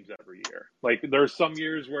big games every year. There's some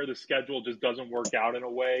years where the schedule just doesn't work out in a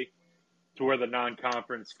way to where the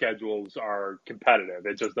non-conference schedules are competitive.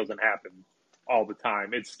 It just doesn't happen all the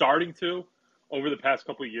time. It's starting to. Over the past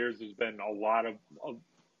couple of years, there's been a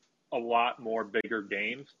lot more bigger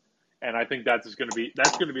games, and I think that's going to be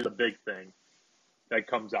the big thing that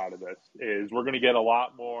comes out of this. Is we're going to get a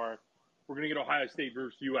lot more. We're going to get Ohio State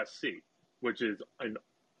versus USC, which is a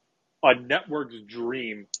network's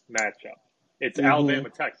dream matchup. It's Alabama,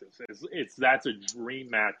 Texas. That's a dream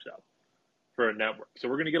matchup for a network. So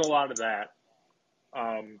we're going to get a lot of that.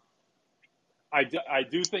 I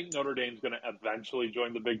do think Notre Dame's going to eventually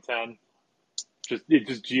join the Big Ten. It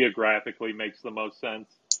just geographically makes the most sense.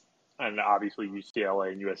 And obviously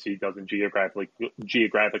UCLA and USC doesn't geographically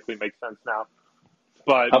make sense now.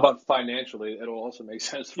 But how about financially? It'll also make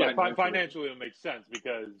sense. Financially it'll make sense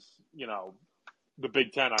because, the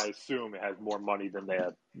Big Ten, I assume, has more money than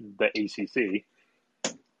the ACC.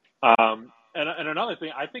 And another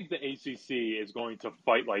thing, I think the ACC is going to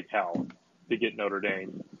fight like hell to get Notre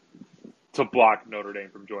Dame, to block Notre Dame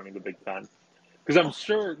from joining the Big Ten. Because I'm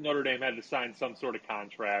sure Notre Dame had to sign some sort of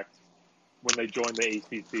contract when they joined the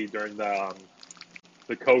ACC during the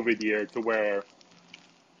COVID year, to where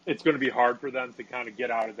it's going to be hard for them to kind of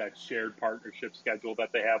get out of that shared partnership schedule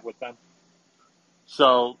that they have with them.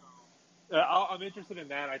 So I'm interested in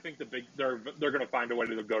that. I think they're going to find a way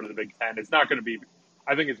to go to the Big Ten. It's not going to be.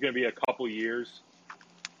 I think it's going to be a couple years,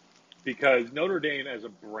 because Notre Dame as a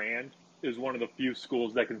brand is one of the few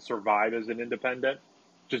schools that can survive as an independent,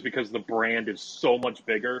 just because the brand is so much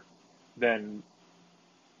bigger than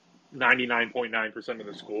 99.9% of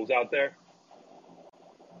the schools out there.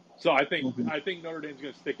 So I think Notre Dame's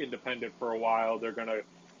going to stick independent for a while. They're going to,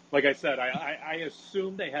 like I said, I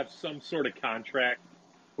assume they have some sort of contract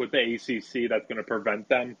with the ACC that's going to prevent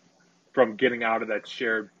them from getting out of that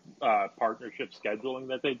shared partnership scheduling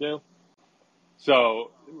that they do.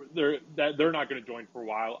 So they're not going to join for a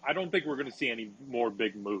while. I don't think we're going to see any more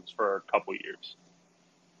big moves for a couple years.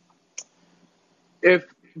 If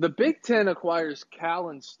the Big Ten acquires Cal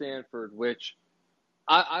and Stanford, which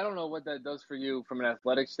I don't know what that does for you from an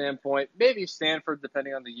athletic standpoint. Maybe Stanford,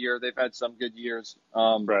 depending on the year. They've had some good years.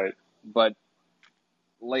 Right. But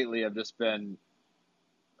lately have just been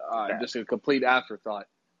just a complete afterthought.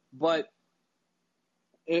 But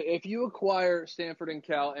if you acquire Stanford and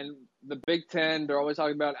Cal, and the Big Ten, they're always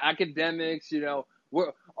talking about academics, you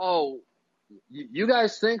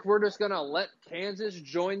guys think we're just going to let Kansas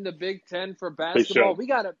join the Big Ten for basketball? We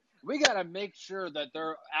got to make sure that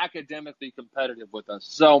they're academically competitive with us.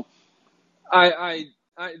 So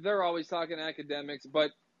they're always talking academics,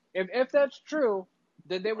 but if that's true,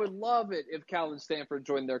 then they would love it if Cal and Stanford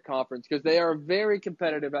joined their conference, because they are very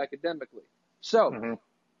competitive academically. So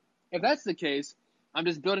if that's the case, I'm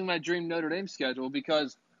just building my dream Notre Dame schedule,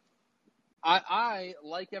 because I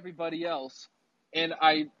like everybody else, and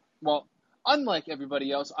unlike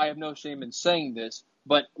everybody else, I have no shame in saying this,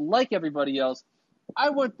 but like everybody else,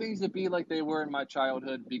 I want things to be like they were in my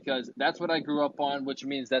childhood, because that's what I grew up on, which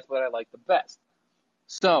means that's what I like the best.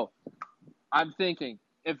 So I'm thinking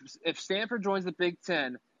if Stanford joins the Big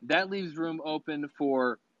Ten, that leaves room open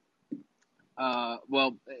for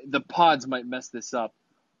the pods might mess this up.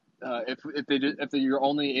 If you're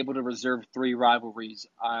only able to reserve 3 rivalries,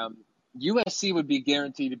 USC would be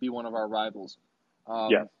guaranteed to be one of our rivals.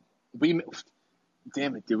 Yes.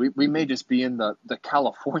 Damn it, dude. We may just be in the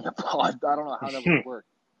California pod. I don't know how that would work.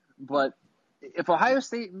 But if Ohio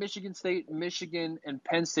State, Michigan, and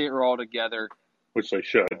Penn State are all together, Which they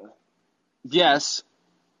should. yes.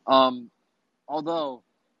 Although,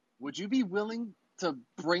 would you be willing to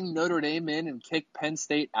bring Notre Dame in and kick Penn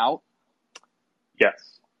State out?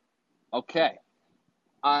 Yes. Okay.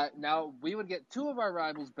 Now, we would get 2 of our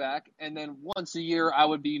rivals back, and then once a year I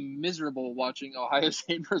would be miserable watching Ohio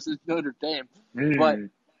State versus Notre Dame. But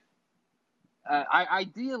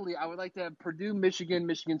ideally, I would like to have Purdue,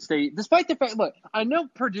 Michigan State. Despite the fact, look, I know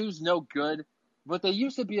Purdue's no good, but they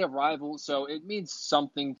used to be a rival, so it means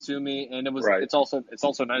something to me, and it's also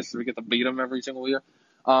nice that we get to beat them every single year.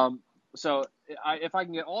 So if I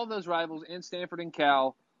can get all those rivals and Stanford and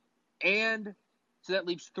Cal, and so that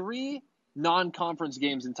leaves 3 non-conference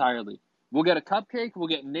games entirely. We'll get a cupcake, we'll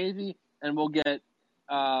get Navy, and we'll get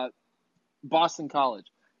Boston College.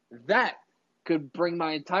 That could bring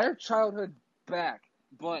my entire childhood back,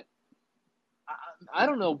 but I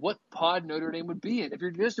don't know what pod Notre Dame would be in. If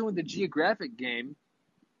you're just doing the geographic game,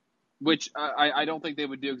 which I don't think they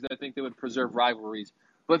would do because I think they would preserve rivalries.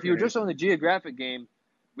 But if you were just on the geographic game,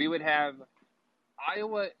 we would have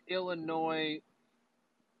Iowa, Illinois,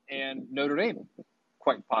 and Notre Dame,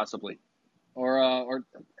 quite possibly. Or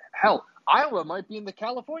hell, Iowa might be in the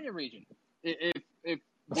California region if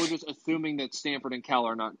we're just assuming that Stanford and Cal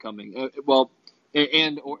are not coming. Or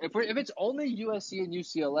if it's only USC and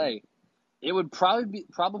UCLA, it would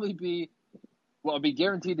probably be it'd be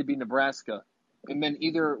guaranteed to be Nebraska, and then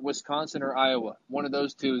either Wisconsin or Iowa. One of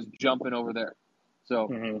those 2 is jumping over there.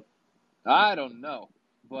 So I don't know,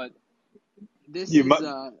 but there's a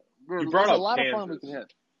lot of fun we can have.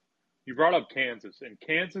 You brought up Kansas, and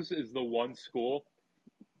Kansas is the one school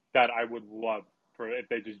that I would love for if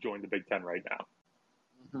they just joined the Big Ten right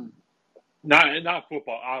now. Not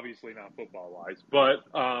football, obviously not football-wise, but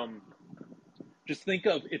just think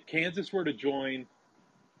of if Kansas were to join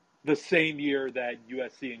the same year that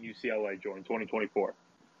USC and UCLA joined, 2024.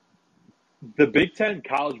 The Big Ten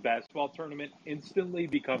college basketball tournament instantly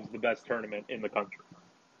becomes the best tournament in the country.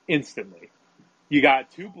 Instantly. You got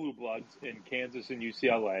 2 blue bloods in Kansas and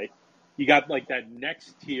UCLA. You got like that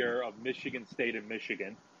next tier of Michigan State and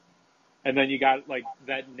Michigan. And then you got like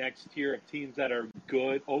that next tier of teams that are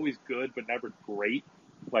good, always good, but never great,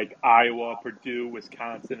 like Iowa, Purdue,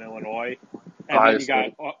 Wisconsin, Illinois. And then you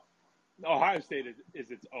got Ohio State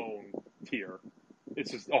is its own tier.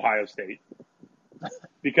 It's just Ohio State.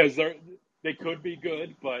 Because they could be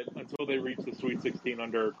good, but until they reach the Sweet 16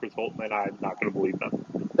 under Chris Holtman, I'm not going to believe them.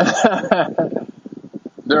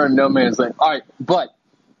 They're in no man's land. All right, but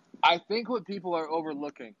I think what people are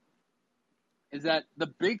overlooking is that the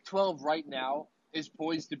Big 12 right now is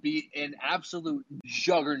poised to be an absolute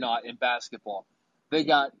juggernaut in basketball. They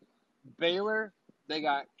got Baylor, they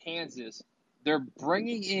got Kansas. They're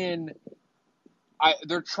bringing in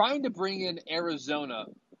they're trying to bring in Arizona,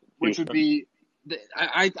 which would be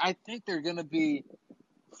I think they're going to be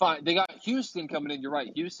fine. They got Houston coming in. You're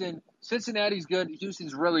right. Cincinnati's good.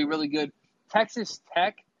 Houston's really, really good. Texas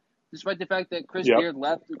Tech, despite the fact that Chris Beard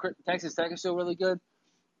left, Texas Tech is still really good.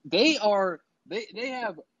 They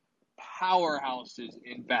have powerhouses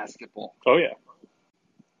in basketball. Oh, yeah.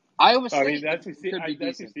 Iowa State. I mean,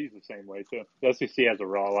 the SEC is the same way, too. The SEC has a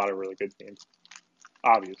lot of really good teams,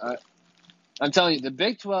 obviously. I'm telling you, the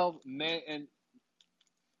Big 12, and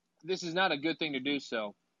this is not a good thing to do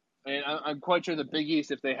so. And I'm quite sure the Big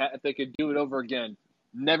East, if they could do it over again,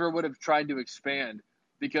 never would have tried to expand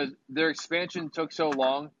because their expansion took so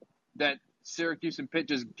long that Syracuse and Pitt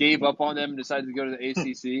just gave up on them and decided to go to the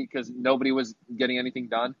ACC because nobody was getting anything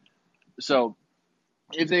done. So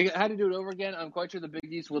if they had to do it over again, I'm quite sure the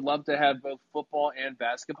Big East would love to have both football and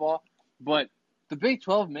basketball. But the Big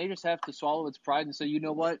 12 may just have to swallow its pride and say, you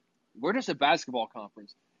know what? We're just a basketball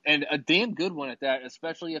conference. And a damn good one at that,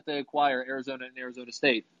 especially if they acquire Arizona and Arizona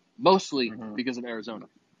State, mostly because of Arizona.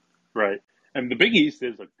 Right. And the Big East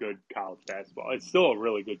is a good college basketball. It's still a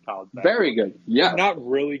really good college basketball. Very good, yeah. Not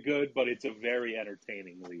really good, but it's a very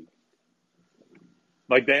entertaining league.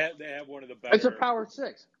 Like, they have one of the better... It's a Power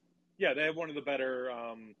 6. Yeah, they have one of the better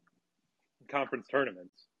conference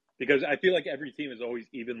tournaments. Because I feel like every team is always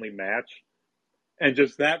evenly matched. And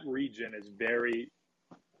just that region is very...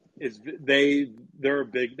 That's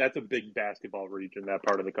a big basketball region, that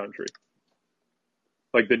part of the country.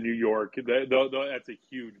 Like the New York, that's a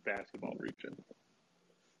huge basketball region.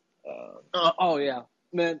 Oh yeah,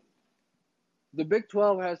 man. The Big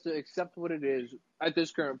 12 has to accept what it is at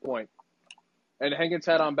this current point and hang its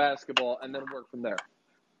head on basketball and then work from there.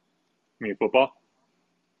 You mean football?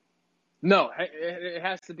 No, it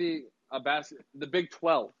has to be the Big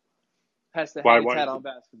 12 has to Why? hang its Why? head on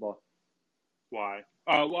basketball. Why?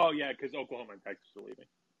 Oh, well, yeah, because Oklahoma and Texas are leaving.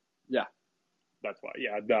 Yeah. That's why.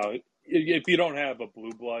 Yeah, no. If you don't have a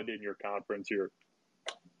blue blood in your conference, you're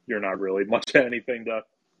not really much anything to.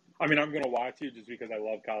 I mean, I'm going to watch you just because I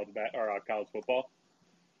love college football.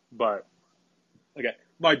 But okay,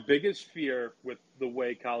 my biggest fear with the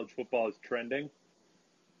way college football is trending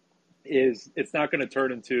is it's not going to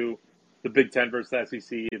turn into the Big Ten versus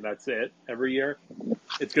SEC and that's it every year.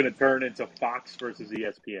 It's going to turn into Fox versus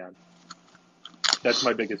ESPN. That's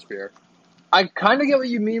my biggest fear. I kind of get what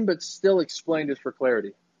you mean, but still explain just for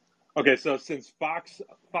clarity. Okay, so since Fox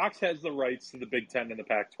has the rights to the Big Ten and the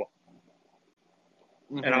Pac-12,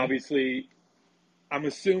 and obviously, I'm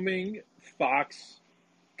assuming Fox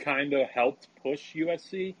kind of helped push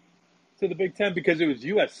USC to the Big Ten because it was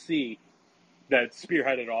USC that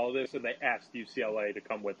spearheaded all of this, and they asked UCLA to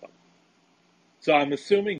come with them. So I'm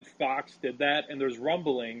assuming Fox did that, and there's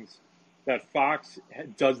rumblings that Fox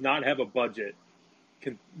does not have a budget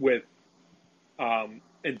with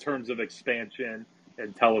in terms of expansion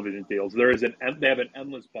and television deals. They have an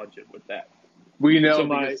endless budget with that. We know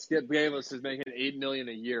because Skip Bayless is making $8 million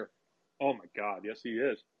a year. Oh my God, yes he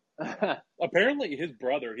is. Apparently, his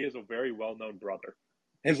brother, he has a very well-known brother.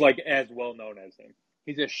 He's like as well-known as him.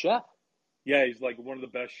 He's a chef. Yeah, he's like one of the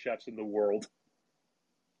best chefs in the world.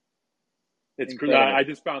 It's crazy. I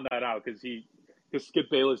just found that out because Skip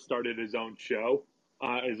Bayless started his own show,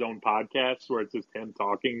 his own podcast where it's just him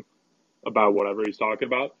talking about whatever he's talking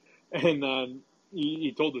about. And then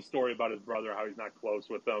he told the story about his brother, how he's not close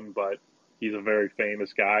with him, but he's a very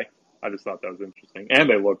famous guy. I just thought that was interesting. And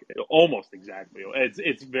they look almost exactly.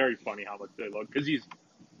 It's very funny how much they look because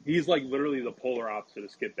he's like literally the polar opposite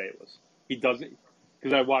of Skip Bayless. He doesn't,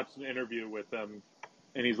 because I watched an interview with him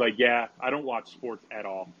and he's like, yeah, I don't watch sports at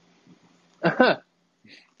all.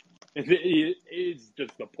 It's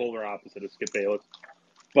just the polar opposite of Skip Bayless.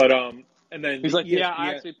 But and then he's like, ESPN, yeah,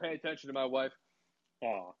 I actually pay attention to my wife.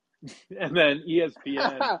 Aw. And then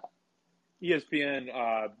ESPN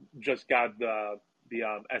just got the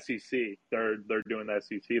SEC. They're doing the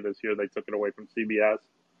SEC this year. They took it away from CBS.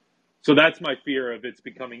 So that's my fear of it's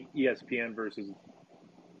becoming ESPN versus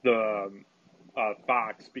the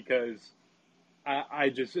Fox because I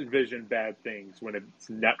just envision bad things when it's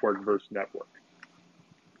network versus network.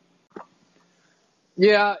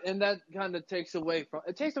 Yeah, and that kind of takes away from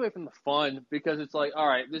the fun because it's like, all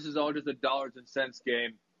right, this is all just a dollars and cents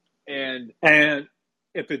game, and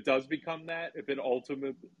if it does become that, if it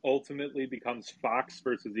ultimately becomes Fox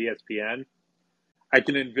versus ESPN, I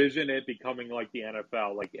can envision it becoming like the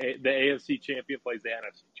NFL, like the AFC champion plays the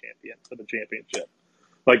NFC champion for the championship,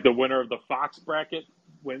 like the winner of the Fox bracket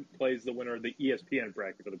plays the winner of the ESPN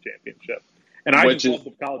bracket for the championship, and I just love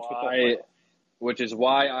the college football playoff. Which is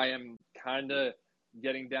why I am kind of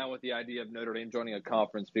getting down with the idea of Notre Dame joining a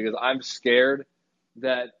conference because I'm scared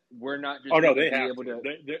that we're not just they have able to.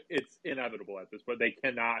 It's inevitable at this point. They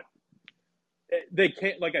cannot. They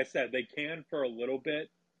can't. Like I said, they can for a little bit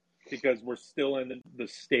because we're still in the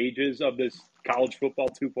stages of this college football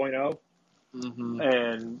 2.0,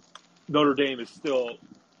 and Notre Dame is still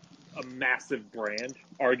a massive brand,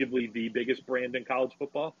 arguably the biggest brand in college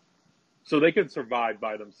football. So they can survive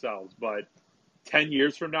by themselves, but 10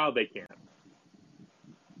 years from now, they can't.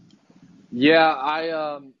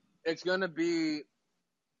 Yeah, it's going to be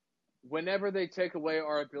whenever they take away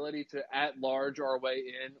our ability to at large our way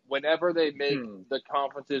in, whenever they make the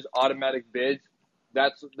conferences automatic bids,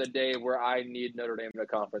 that's the day where I need Notre Dame in a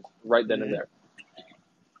conference right then and there.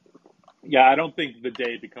 Yeah, I don't think the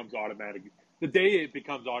day it becomes automatic. The day it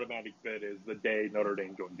becomes automatic bid is the day Notre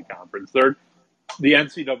Dame joins the conference. The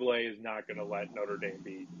NCAA is not going to let Notre Dame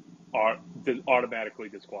be automatically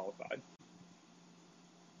disqualified.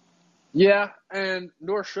 Yeah, and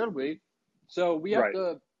nor should we. So we have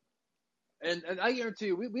to, and I guarantee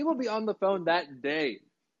you, we will be on the phone that day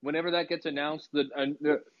whenever that gets announced.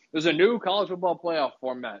 There's a new college football playoff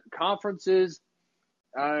format. Conferences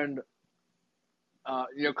and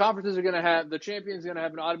conferences are going to have the champions going to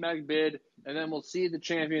have an automatic bid, and then we'll see the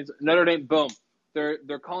champions. Notre Dame, boom,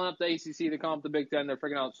 they're calling up the ACC, they call up the Big Ten, they're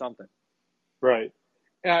figuring out something. Right.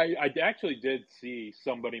 I actually did see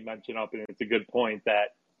somebody mention up, and it's a good point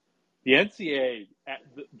that the NCAA,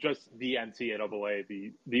 just the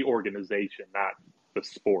NCAA, the organization, not the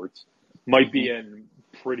sports, might be in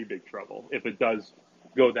pretty big trouble if it does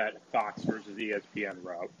go that Fox versus ESPN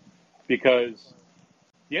route. Because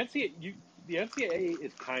the NCAA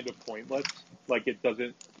is kind of pointless. Like, it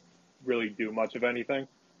doesn't really do much of anything.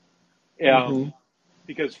 Mm-hmm.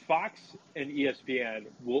 Because Fox and ESPN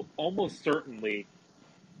will almost certainly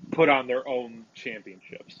put on their own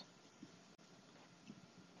championships.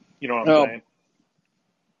 You know what I'm saying?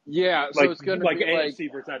 Yeah, so it's going to Like be like,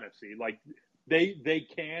 AFC versus NFC. Like, they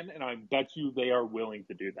can, and I bet you they are willing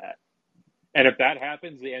to do that. And if that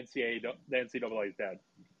happens, the NCAA is dead.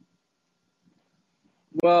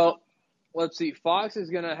 well, let's see. Fox is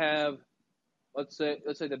going to have, let's say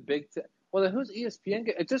the Big Ten. Well, then who's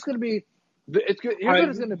ESPN? It's just going to be. Here's what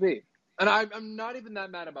it's going to be, and I'm not even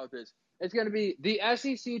that mad about this. It's going to be the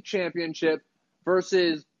SEC championship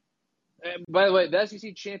versus. By the way, the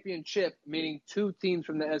SEC championship, meaning two teams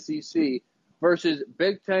from the SEC, versus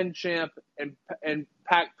Big Ten champ and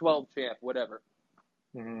Pac-12 champ, whatever.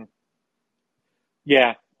 Mm-hmm.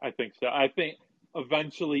 Yeah, I think so. I think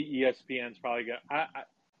eventually ESPN's probably going to.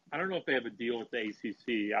 I don't know if they have a deal with the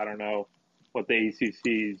ACC. I don't know what the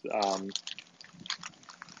ACC's.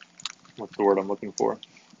 What's the word I'm looking for?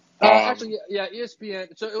 Actually, yeah,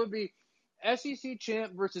 ESPN. So it would be SEC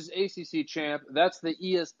champ versus ACC champ. That's the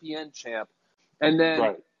ESPN champ. And then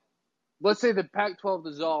Right. let's say the Pac-12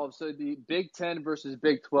 dissolves, so the Big Ten versus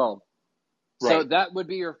Big 12. So Right. that would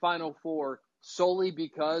be your Final Four solely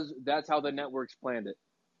because that's how the networks planned it.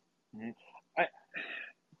 Mm-hmm.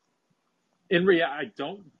 In reality,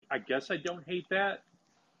 I guess I don't hate that.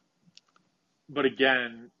 But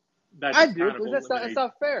again, that I just do, kind of because that's eliminates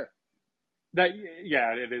not fair. that.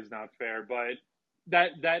 Yeah, it is not fair, but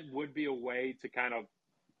that would be a way to kind of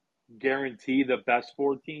guarantee the best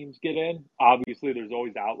four teams get in. Obviously, there's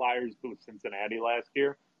always outliers with Cincinnati last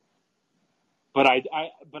year. But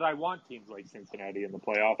I want teams like Cincinnati in the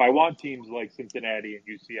playoff. I want teams like Cincinnati and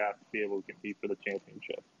UCF to be able to compete for the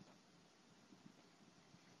championship.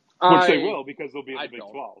 Which they will, because they'll be in the Big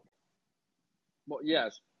 12. Well,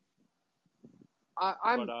 yes. We're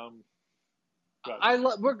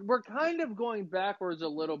kind of going backwards a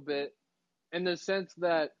little bit in the sense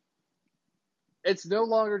that it's no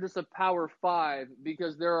longer just a Power 5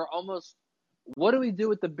 because there are almost. What do we do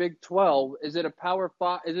with the Big 12? Is it a Power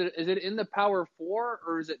 5? Is it in the Power 4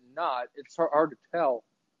 or is it not? It's hard to tell.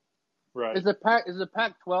 Right. Is the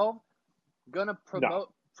Pac-12 gonna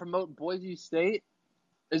promote Boise State?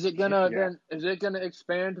 Is it gonna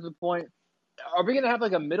expand to the point? Are we gonna have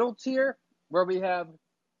like a middle tier where we have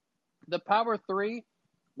the Power 3,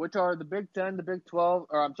 which are the Big 10, the Big 12,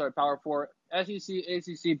 or I'm sorry, Power 4, SEC,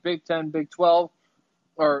 ACC, Big 10, Big 12,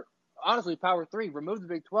 or honestly Power 3, remove the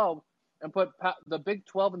Big 12 and put the Big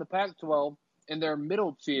 12 and the Pac-12 in their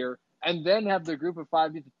middle tier, and then have the Group of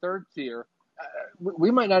 5 be the third tier.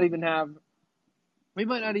 We might not even have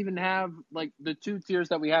like the two tiers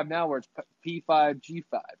that we have now, where it's P5,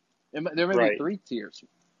 G5. There may be three tiers.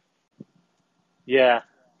 Yeah.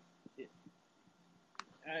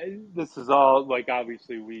 This is all like,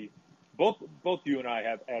 obviously both you and I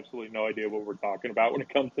have absolutely no idea what we're talking about when it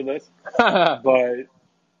comes to this. But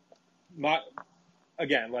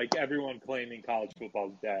again, like everyone claiming college football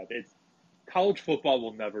is dead, college football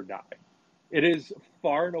will never die. It is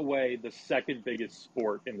far and away the second biggest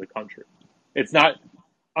sport in the country. It's not.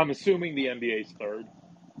 I'm assuming the NBA is third.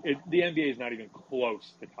 The NBA is not even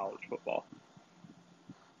close to college football.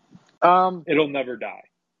 It'll never die.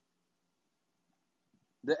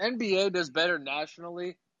 The NBA does better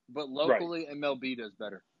nationally, but locally MLB does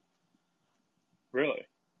better. Really?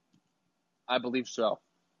 I believe so.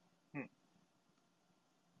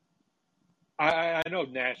 I know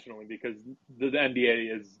nationally because the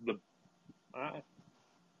NBA is the.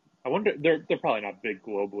 I wonder, they're probably not big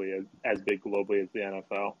globally as big globally as the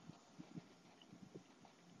NFL.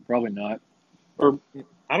 Probably not. Or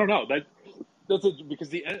I don't know. Because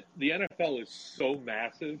the NFL is so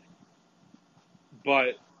massive,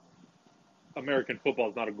 but American football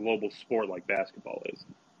is not a global sport like basketball is.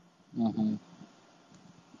 Mm-hmm.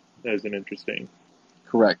 That is an interesting.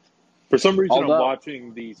 Correct. For some reason, I'm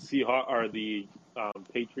watching the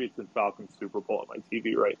Patriots and Falcons Super Bowl on my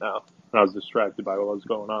TV right now, and I was distracted by what was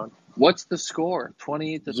going on. What's the score?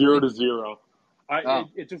 28-3?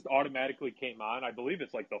 0-0. It just automatically came on. I believe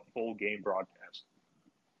it's like the full game broadcast.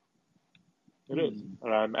 It is,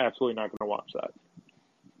 and I'm absolutely not going to watch that.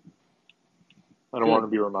 I don't want to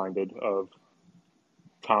be reminded of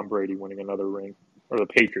Tom Brady winning another ring, or the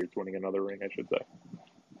Patriots winning another ring, I should say.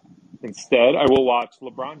 Instead, I will watch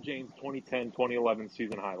LeBron James' 2010-2011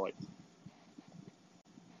 season highlights.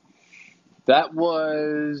 That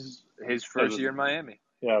was his first year in Miami.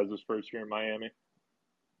 Yeah, it was his first year in Miami.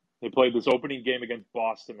 They played this opening game against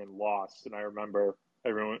Boston and lost, and I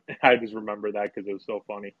just remember that because it was so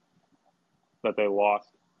funny that they lost.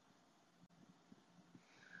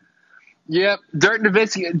 Yep, Dirk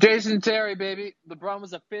Nowitzki, Jason Terry, baby. LeBron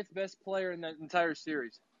was the fifth best player in that entire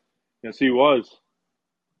series. Yes, he was.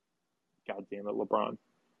 God damn it, LeBron.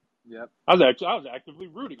 Yep. I was actively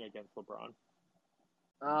rooting against LeBron.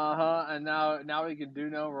 And now he can do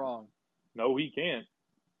no wrong. No, he can't.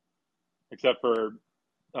 Except for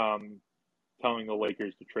telling the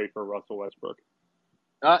Lakers to trade for Russell Westbrook.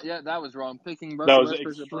 Yeah, that was wrong. Picking That Russell was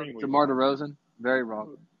Westbrook above extremely DeMar wrong. DeRozan, very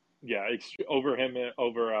wrong. Yeah, over him,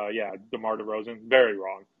 DeMar DeRozan, very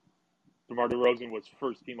wrong. DeMar DeRozan was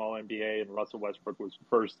first team All NBA, and Russell Westbrook was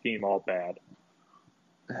first team All Bad.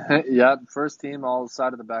 Yep, first team all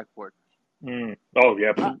side of the backboard. Oh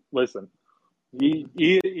yeah, listen, he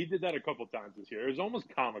did that a couple times this year. It was almost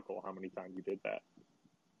comical how many times he did that.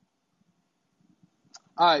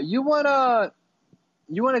 All right, you wanna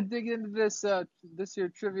dig into this year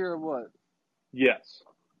trivia or what? Yes.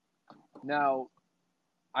 Now,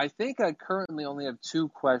 I think I currently only have 2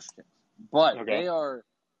 questions, but Okay. they are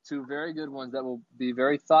 2 very good ones that will be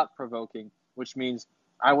very thought-provoking, which means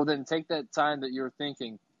I will then take that time that you're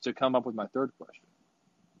thinking to come up with my 3rd question.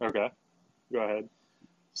 Okay. Go ahead.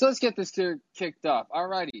 So let's get this here kicked off. All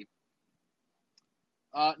righty.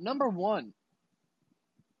 Number 1.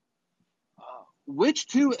 Which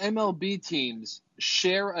 2 MLB teams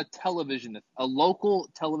share a local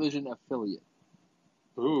television affiliate?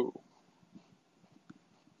 Ooh.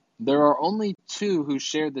 There are only 2 who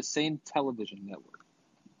share the same television network.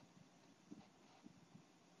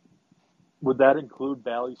 Would that include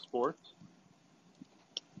Valley Sports?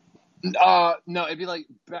 No, it'd be like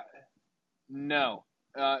no,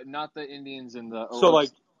 not the Indians and the. So like,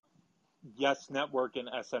 Yes Network and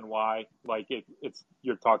SNY, like it's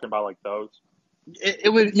you're talking about like those.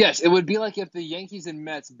 It would be like if the Yankees and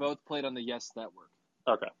Mets both played on the Yes Network.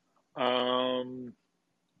 Okay.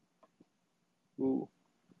 Ooh.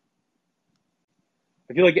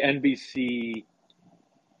 I feel like NBC.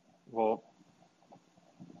 Well,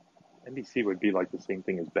 NBC would be like the same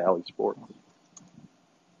thing as Valley Sports.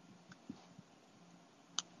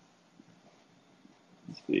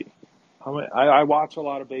 Let's see. I watch a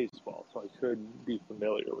lot of baseball, so I could be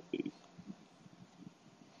familiar with these.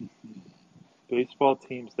 Baseball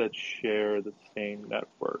teams that share the same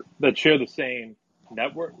network.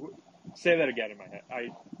 Say that again in my head.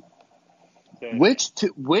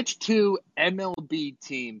 Which two MLB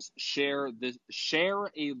teams share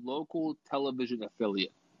a local television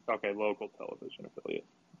affiliate? Okay, local television affiliate.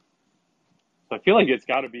 So I feel like it's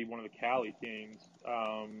got to be one of the Cali teams.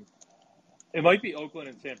 It might be Oakland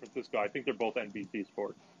and San Francisco. I think they're both NBC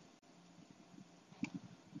Sports.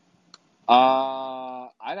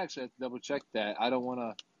 I'd actually have to double check that. I don't want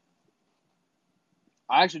to.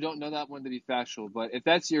 I actually don't know that one to be factual, but if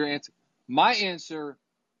that's your answer, my answer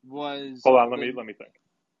was. Hold on, let me think.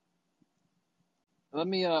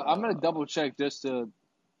 I'm gonna double check just to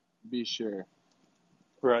be sure.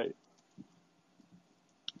 Right.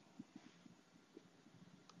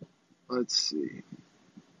 Let's see.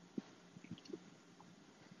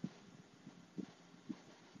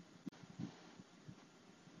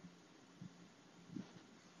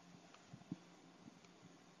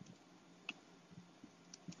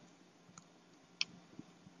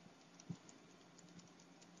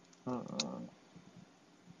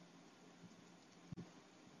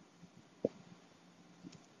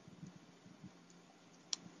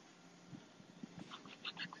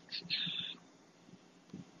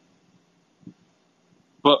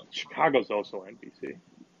 But Chicago's also NBC.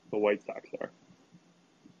 The White Sox are.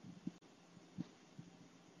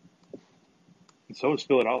 And so is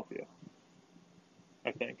Philadelphia,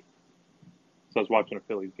 I think. So I was watching a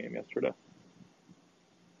Phillies game yesterday.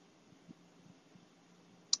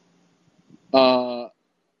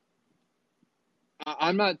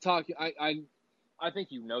 I'm not talking. I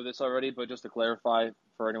think you know this already, but just to clarify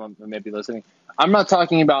for anyone who may be listening, I'm not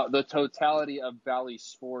talking about the totality of Valley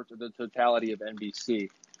Sports or the totality of NBC.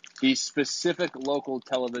 The specific local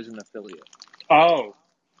television affiliate. Oh.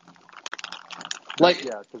 Like,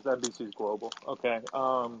 yeah, because NBC's global. Okay.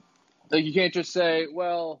 Like you can't just say,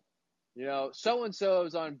 well, so and so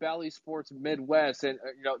is on Valley Sports Midwest, and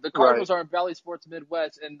the Cardinals are on Valley Sports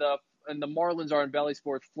Midwest, and the Marlins are on Valley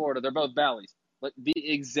Sports Florida. They're both Valleys, like the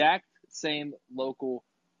exact same local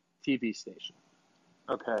TV station.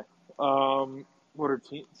 Okay. What are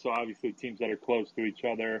teams? So obviously teams that are close to each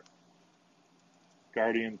other.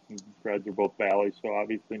 Guardians and Reds are both Valley, so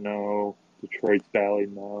obviously no. Detroit's Valley,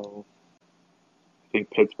 no. I think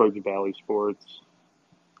Pittsburgh's Valley Sports.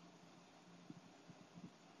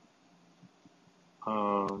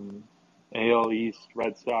 AL East,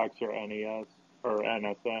 Red Sox or NES or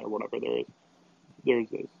NSN or whatever there is. There's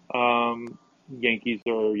this. Yankees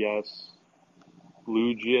are yes.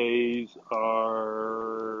 Blue Jays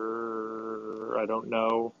are, I don't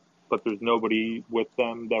know, but there's nobody with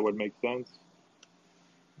them that would make sense.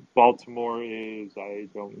 Baltimore is, I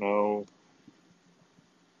don't know.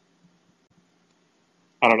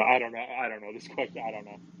 I don't know this question. I don't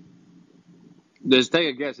know. Just take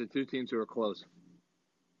a guess at two teams who are close.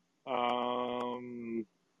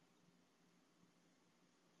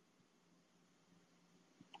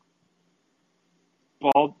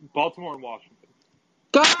 Baltimore and Washington.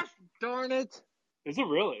 Gosh darn it! Is it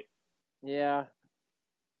really? Yeah.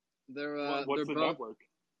 They're What's the both network?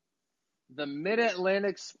 the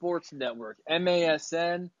Mid-Atlantic Sports Network,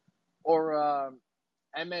 MASN, or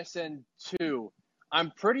MSN2.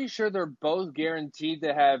 I'm pretty sure they're both guaranteed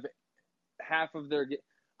to have half of their.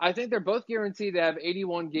 I think they're both guaranteed to have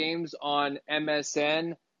 81 games on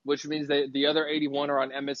MSN, which means the other 81 are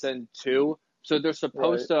on MSN2. So they're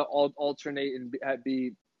supposed to alternate and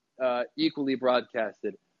be equally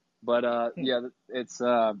broadcasted. But yeah, it's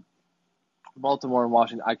Baltimore and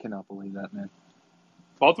Washington. I cannot believe that, man.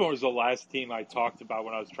 Baltimore was the last team I talked about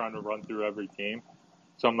when I was trying to run through every team.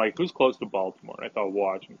 So I'm like, who's close to Baltimore? And I thought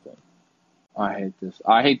Washington. I hate this.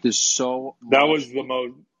 I hate this so much. That was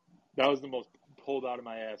the most pulled out of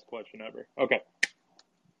my ass question ever. Okay.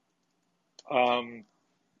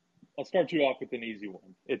 I'll start you off with an easy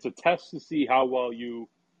one. It's a test to see how well you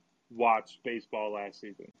watched baseball last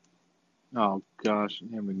season. Oh gosh,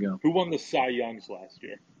 here we go. Who won the Cy Youngs last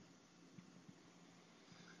year?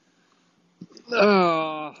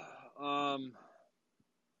 Okay.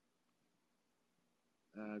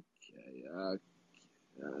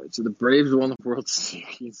 So the Braves won the World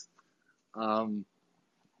Series. I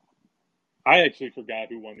actually forgot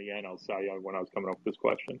who won the NL Cy Young when I was coming up with this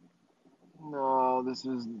question. No, this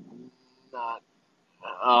is not.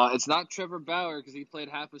 It's not Trevor Bauer because he played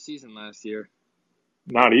half a season last year.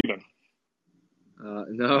 Not even.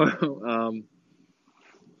 No.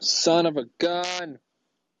 Son of a gun.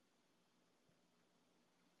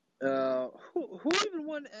 Who even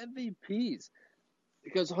won MVPs?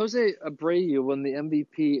 Because Jose Abreu won the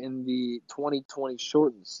MVP in the 2020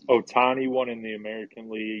 shortened season. Ohtani won in the American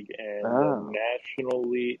League and the National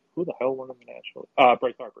League. Who the hell won in the National League?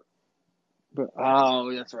 Bryce Harper.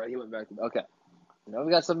 That's right. He went back to okay. Now we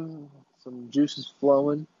got some juices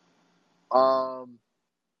flowing.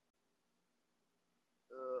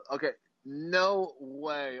 Okay. No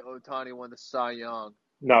way Ohtani won the Cy Young.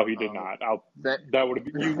 No, he did not. That would have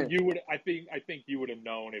been you would I think you would have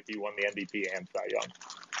known if he won the MVP and Cy Young.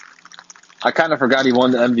 I kind of forgot he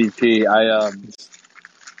won the MVP.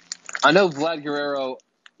 I know Vlad Guerrero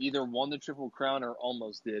either won the Triple Crown or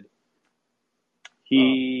almost did.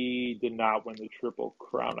 He did not win the Triple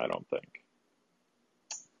Crown, I don't think.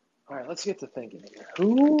 All right, let's get to thinking here.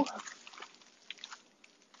 Who?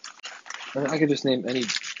 I could just name any.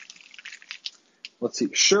 Let's see.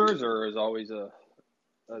 Scherzer is always a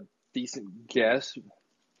decent guess,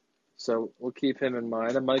 so we'll keep him in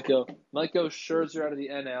mind. I might go Scherzer out of the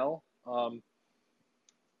NL.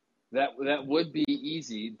 That would be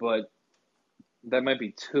easy, but that might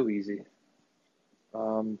be too easy.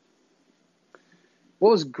 What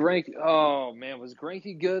was Greinke? Oh man, was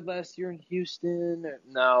Greinke good last year in Houston?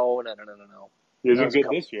 No. He isn't good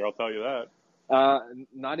this year, I'll tell you that.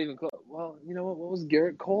 Not even close. Well, you know what? What was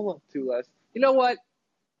Garrett Cole up to last? You know what?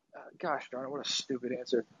 Gosh darn it! What a stupid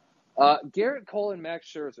answer. Garrett Cole and Max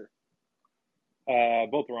Scherzer.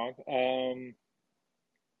 Both wrong.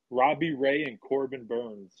 Robbie Ray and Corbin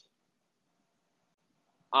Burns.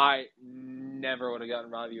 I never would have gotten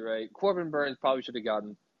Robbie Ray. Corbin Burns probably should have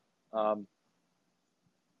gotten.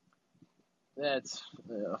 That's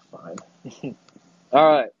fine.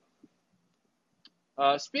 All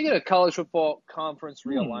right. Speaking of college football conference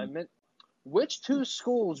realignment, which two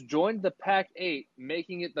schools joined the Pac-8,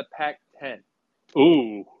 making it the Pac-10?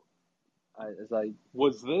 Ooh.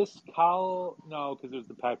 Was this Cal? No, because it was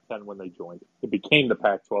the Pac-10 when they joined. It became the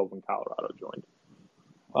Pac-12 when Colorado joined.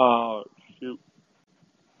 Oh, shoot.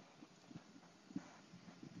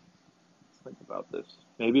 Let's think about this.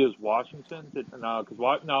 Maybe it was Washington?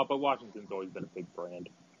 But Washington's always been a big brand.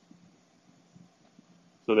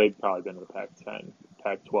 So they've probably been in the Pac-10,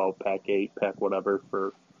 Pac-12, Pac-8, Pac-whatever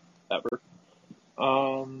forever.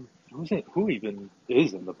 Who even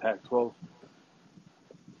is in the Pac-12?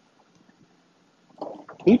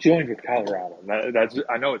 Who joined with Colorado?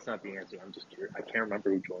 I know it's not the answer. I'm just curious. I can't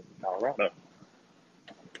remember who joined with Colorado.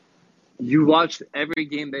 You watched every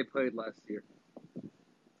game they played last year.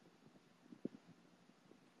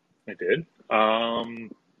 I did.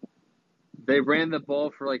 They ran the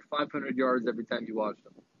ball for like 500 yards every time you watched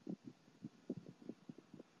them.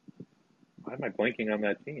 Why am I blanking on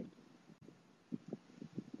that team?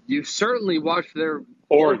 You certainly watched their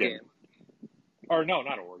Oregon. game. Or no,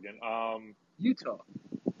 not Oregon. Utah.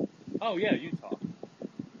 Oh, yeah, Utah.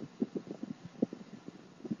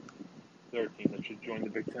 They're a team that should join the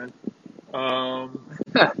Big Ten. I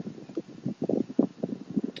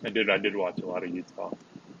did watch a lot of Utah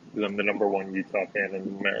because I'm the number one Utah fan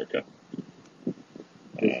in America.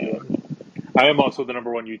 I am also the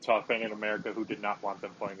number one Utah fan in America who did not want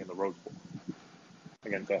them playing in the Rose Bowl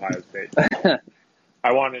against Ohio State.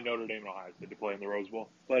 I wanted Notre Dame and Ohio State to play in the Rose Bowl,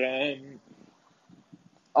 but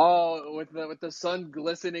oh, with the sun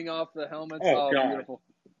glistening off the helmets. Oh, God. Beautiful.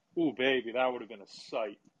 Ooh, baby, that would have been a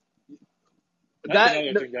sight.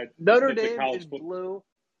 Notre Dame in blue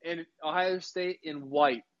and Ohio State in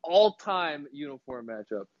white, all-time uniform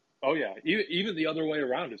matchup. Oh yeah, even the other way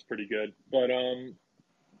around is pretty good. But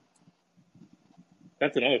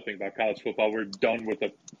that's another thing about college football. We're done with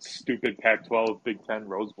the stupid Pac-12, Big Ten,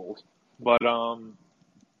 Rose Bowls. But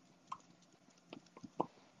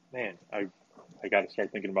man, I got to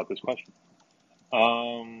start thinking about this question.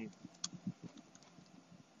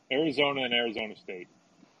 Arizona and Arizona State.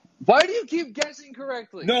 Why do you keep guessing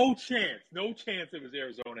correctly? No chance it was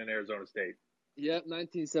Arizona and Arizona State. Yep,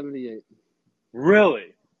 1978.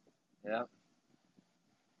 Really? Yeah.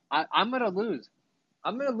 I'm going to lose.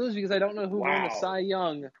 I'm going to lose because I don't know who won the Cy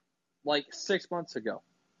Young like 6 months ago.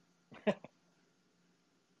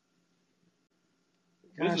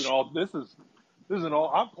 This is all.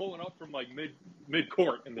 I'm pulling up from like mid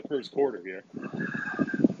court in the first quarter here.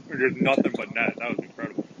 There's nothing but net. That was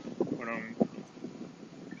incredible.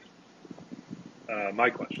 But, my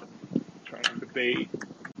question. Trying to debate.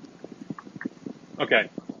 Okay.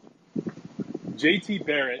 J.T.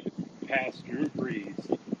 Barrett passed Drew Brees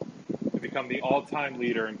to become the all-time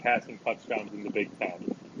leader in passing touchdowns in the Big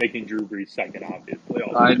Ten, making Drew Brees second, obviously.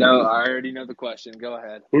 I know. I already know the question. Go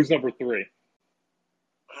ahead. Who's number 3?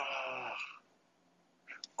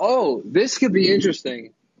 Oh, this could be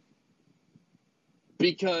interesting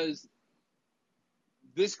because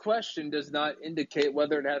this question does not indicate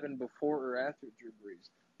whether it happened before or after Drew Brees.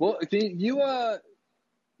 Well, can you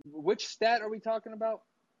which stat are we talking about?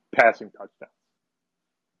 Passing touchdowns.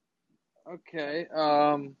 Okay.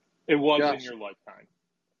 It was in your lifetime.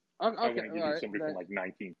 Okay. I wouldn't give you somebody from like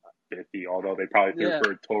 1950, although they probably threw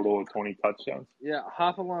for a total of 20 touchdowns. Yeah,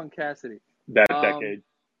 hop along Cassidy. That decade.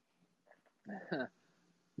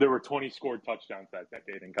 There were 20 scored touchdowns that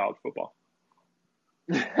decade in college football.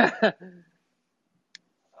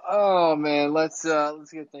 Oh man, let's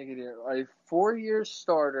get thinking here. A 4-year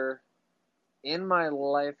starter in my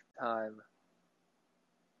lifetime.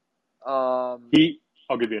 I'll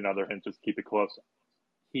give you another hint, just keep it close.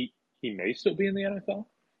 He may still be in the NFL.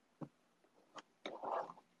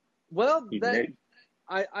 Well,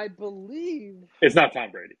 I believe it's not Tom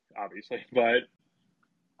Brady, obviously, but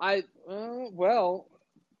I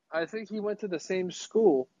think he went to the same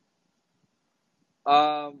school.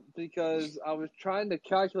 Because I was trying to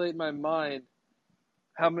calculate in my mind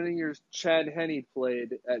how many years Chad Henne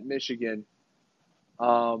played at Michigan.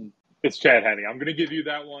 It's Chad Henne. I'm going to give you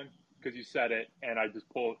that one because you said it, and I just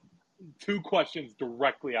pulled 2 questions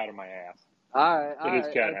directly out of my ass. It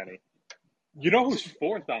is Chad Henne. You know who's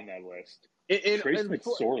 4th on that list? Trace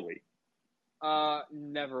McSorley.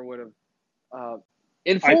 Never would have. I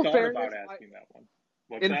thought about asking that one.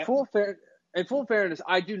 What's that? In full fairness,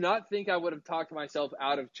 I do not think I would have talked myself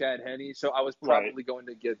out of Chad Henne, so I was probably going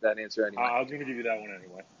to get that answer anyway. I was going to give you that one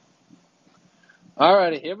anyway. All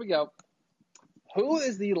righty, here we go. Who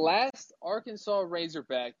is the last Arkansas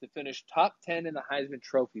Razorback to finish top 10 in the Heisman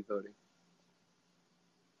Trophy voting?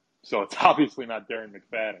 So it's obviously not Darren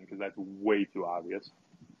McFadden because that's way too obvious.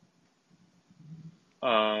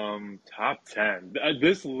 Top 10.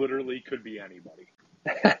 This literally could be anybody.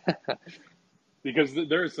 Because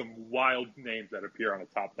there are some wild names that appear on a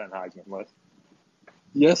top 10 Heisman list.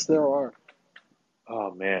 Yes, there are. Oh,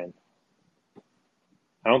 man.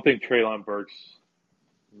 I don't think Treylon Burks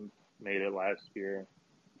made it last year.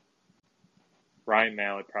 Ryan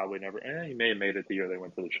Mallett probably never. He may have made it the year they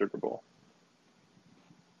went to the Sugar Bowl.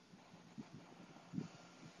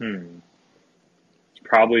 It's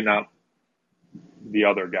probably not the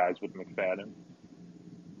other guys with McFadden.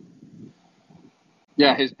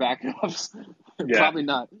 Yeah, his backups. Yeah. Probably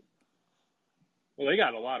not. Well, they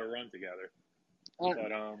got a lot of run together. But,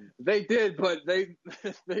 they did, but they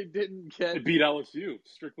didn't get. They beat LSU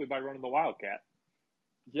strictly by running the Wildcat.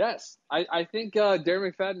 Yes, I think Darren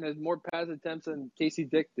McFadden has more pass attempts than Casey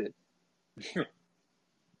Dick did. It's a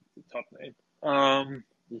tough name.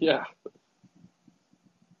 Yeah.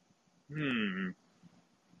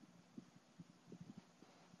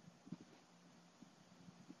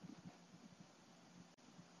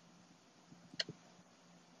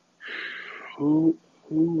 Who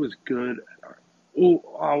was good?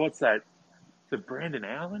 What's that? Is it Brandon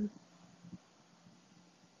Allen?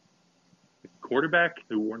 The quarterback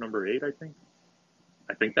who wore number 8, I think.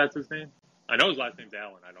 I think that's his name. I know his last name's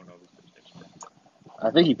Allen. I don't know his first name.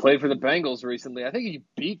 I think he played for the Bengals recently. I think he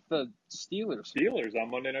beat the Steelers. Steelers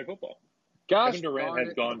on Monday Night Football. Gosh, Kevin Durant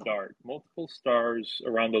has gone dark. Multiple stars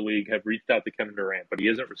around the league have reached out to Kevin Durant, but he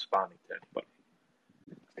isn't responding to anybody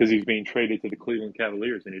because he's being traded to the Cleveland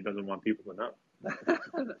Cavaliers and he doesn't want people to know.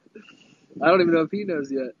 I don't even know if he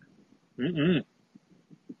knows yet.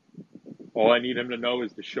 All I need him to know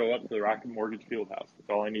is to show up to the Rocket Mortgage Fieldhouse. That's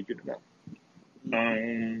all I need you to know.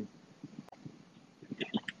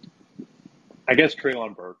 I guess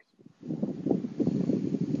Treylon Burks.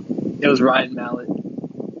 It was Ryan Mallett.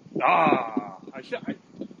 I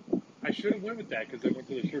should have went with that because they went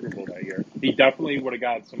to the Sugar Bowl that year. He definitely would have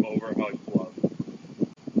got some overhyped love.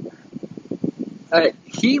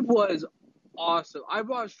 He was awesome. I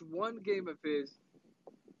watched one game of his,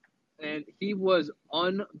 and he was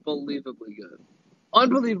unbelievably good.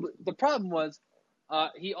 Unbelievably. The problem was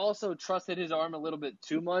he also trusted his arm a little bit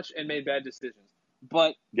too much and made bad decisions.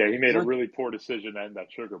 But yeah, he made a really poor decision to end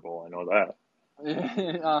that Sugar Bowl. I know that.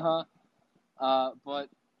 But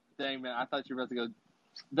dang, man, I thought you were about to go.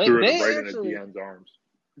 Threw it right into Deion's arms.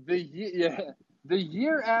 The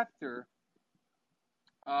year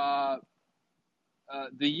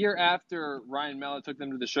after Ryan Mallett took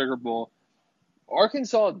them to the Sugar Bowl,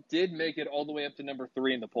 Arkansas did make it all the way up to number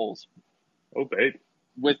 3 in the polls. Oh, babe.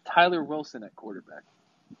 With Tyler Wilson at quarterback.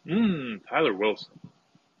 Tyler Wilson.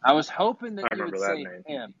 I was hoping that you would say name.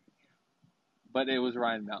 him, but it was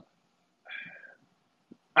Ryan Mallett.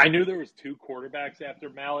 I knew there was 2 quarterbacks after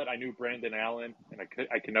Mallett. I knew Brandon Allen, and I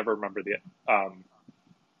can never remember I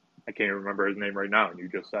can't even remember his name right now, and you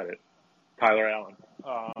just said it. Tyler Allen.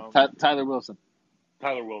 Tyler Wilson.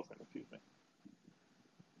 Tyler Wilson, excuse me.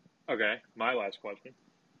 Okay, my last question.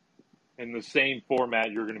 In the same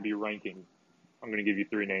format you're going to be ranking, I'm going to give you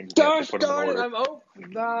 3 names. Gosh darn it, I'm 0 for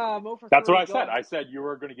 3. That's what I said. I said you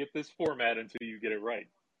were going to get this format until you get it right.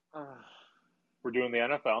 We're doing the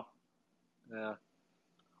NFL. Yeah.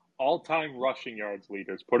 All-time rushing yards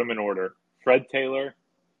leaders. Put them in order. Fred Taylor,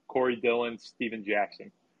 Corey Dillon, Steven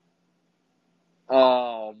Jackson.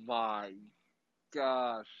 Oh, my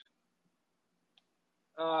gosh.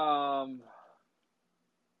 I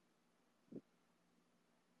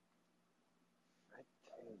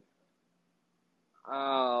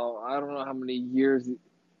don't know how many years.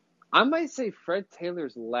 I might say Fred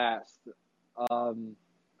Taylor's last.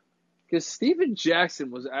 Because Steven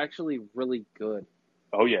Jackson was actually really good.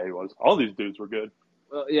 Oh, yeah, he was. All these dudes were good.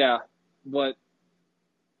 Yeah, but...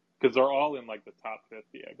 Because they're all in, like, the top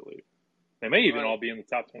 50, I believe. They may even all be in the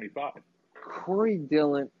top 25. Corey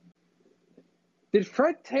Dillon. Did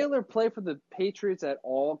Fred Taylor play for the Patriots at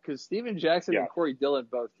all? Because Steven Jackson and Corey Dillon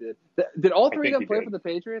both did. Did all 3 of them play for the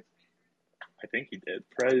Patriots? I think he did.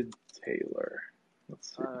 Fred Taylor.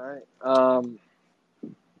 Let's see. All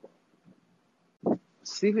right.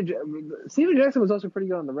 Steven Jackson was also pretty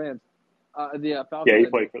good on the Rams. The Falcons. Yeah, he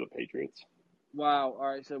played for the Patriots. Wow. All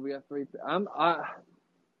right, so we have 3. I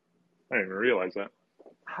didn't even realize that.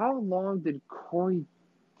 How long did Corey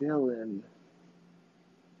Dillon?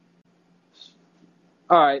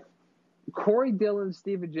 All right. Corey Dillon,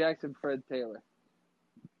 Steven Jackson, Fred Taylor.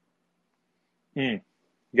 You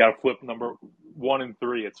got to flip number 1 and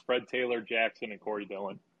 3. It's Fred Taylor, Jackson, and Corey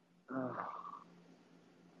Dillon. Oh.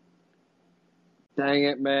 Dang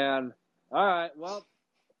it, man. All right, well,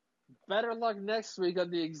 better luck next week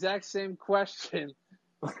on the exact same question.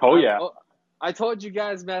 Oh, yeah. I told you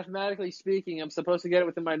guys, mathematically speaking, I'm supposed to get it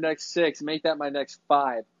within my next 6. Make that my next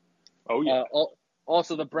 5. Oh, yeah.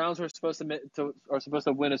 Also, the Browns are supposed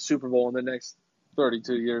to win a Super Bowl in the next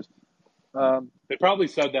 32 years. They probably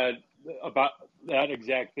said that about that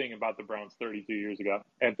exact thing about the Browns 32 years ago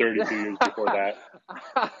and 32 years before that.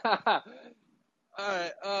 All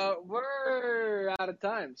right, we're out of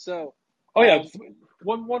time. So,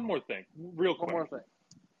 one more thing, real quick. One more thing.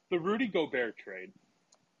 The Rudy Gobert trade.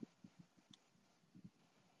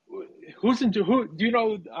 Who? Do you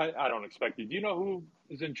know? I don't expect you. Do you know who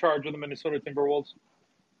is in charge of the Minnesota Timberwolves?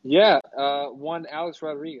 Yeah, one Alex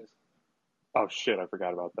Rodriguez. Oh shit! I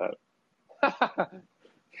forgot about that.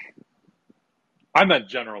 I meant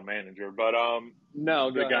general manager, but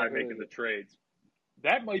no, the guy making the trades.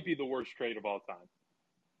 That might be the worst trade of all time.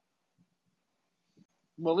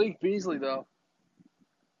 Malik Beasley, though.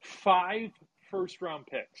 5 first-round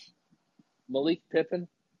picks. Malik Pippen.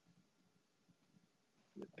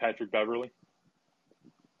 Patrick Beverly.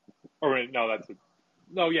 Or no, that's it.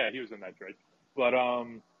 No, yeah, he was in that trade. But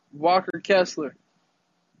Walker Kessler.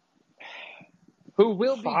 Who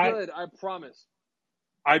will be good, I promise.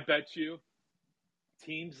 I bet you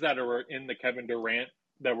teams that are in the Kevin Durant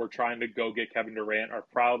that were trying to go get Kevin Durant are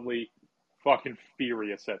probably fucking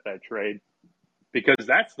furious at that trade because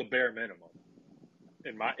that's the bare minimum.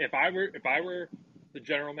 If I were the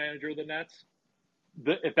general manager of the Nets,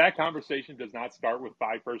 if that conversation does not start with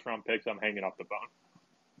 5 first-round picks, I'm hanging up the phone.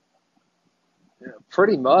 Yeah,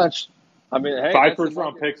 pretty much. I mean, hey, 5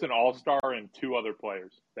 first-round picks, an all-star, and 2 other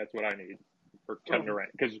players. That's what I need for Kevin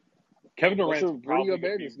Durant. Because Kevin Durant's probably going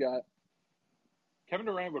to be. Kevin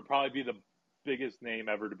Durant would probably be the biggest name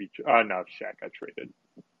ever to be. No, Shaq got traded.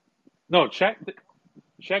 No, Shaq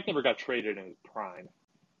never got traded in his prime.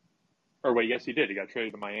 Or wait, yes, he did. He got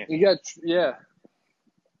traded to Miami. Yeah.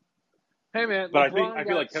 Hey man, but LeBron I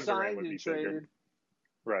feel like Kevin signed Durant would be and traded. bigger.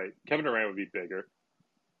 Right, Kevin Durant would be bigger.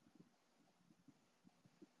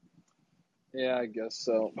 Yeah, I guess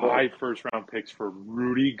so. 5 first-round picks for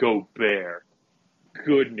Rudy Gobert.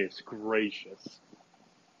 Goodness gracious.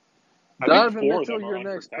 Donovan Mitchell, you're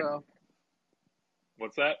next, pal.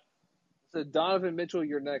 What's that? I said, Donovan Mitchell,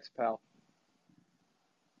 you're next, pal.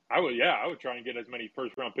 I would try and get as many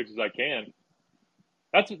first-round picks as I can.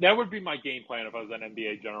 That would be my game plan if I was an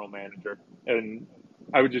NBA general manager. And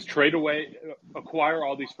I would just acquire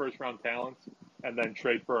all these first-round talents, and then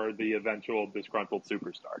trade for the eventual disgruntled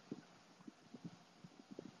superstar.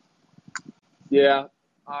 Yeah,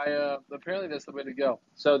 apparently that's the way to go.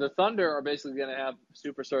 So the Thunder are basically going to have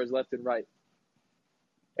superstars left and right.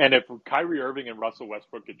 And if Kyrie Irving and Russell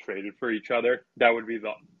Westbrook get traded for each other, that would be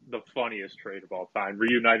the funniest trade of all time.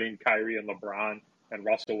 Reuniting Kyrie and LeBron and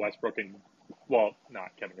Russell Westbrook and, well,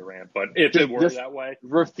 not Kevin Durant, but if it were that way.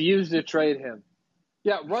 Refuse to trade him.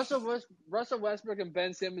 Yeah, Russell Westbrook and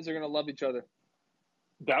Ben Simmons are going to love each other.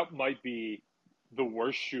 That might be the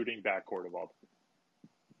worst shooting backcourt of all time.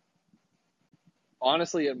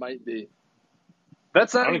 Honestly, it might be.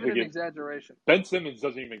 That's not even an exaggeration. Ben Simmons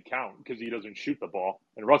doesn't even count because he doesn't shoot the ball.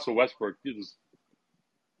 And Russell Westbrook,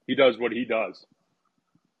 he does what he does.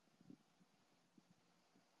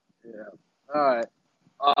 Yeah. All right.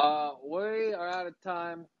 We are out of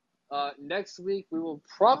time. Next week, we will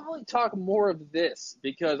probably talk more of this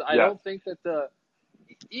because I don't think that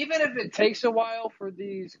even if it takes a while for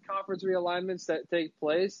these conference realignments that take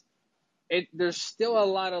place, there's still a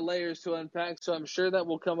lot of layers to unpack. So I'm sure that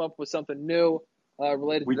we'll come up with something new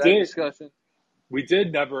related to that discussion. We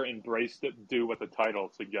did never do what the title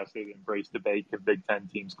suggested, embrace debate. Can Big Ten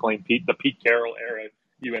teams claim the Pete Carroll era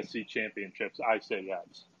USC championships? I say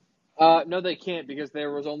yes. No, they can't because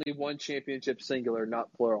there was only one championship, singular,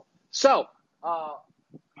 not plural. So,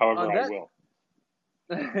 however, I will.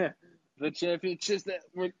 The championships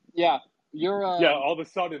you're. All of a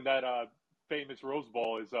sudden that famous Rose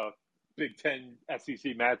Bowl is a Big Ten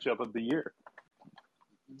SEC matchup of the year.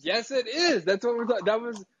 Yes, it is. That's what we're talking.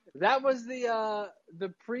 That was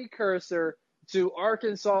the precursor to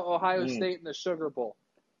Arkansas, Ohio State, and the Sugar Bowl.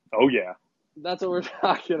 Oh yeah. That's what we're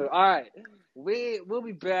talking about. All right, we'll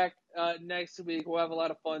be back next week. We'll have a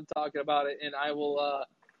lot of fun talking about it, and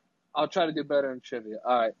I'll try to do better in trivia.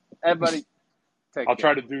 All right, everybody, take care. I'll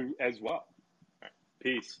try to do as well.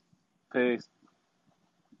 Peace.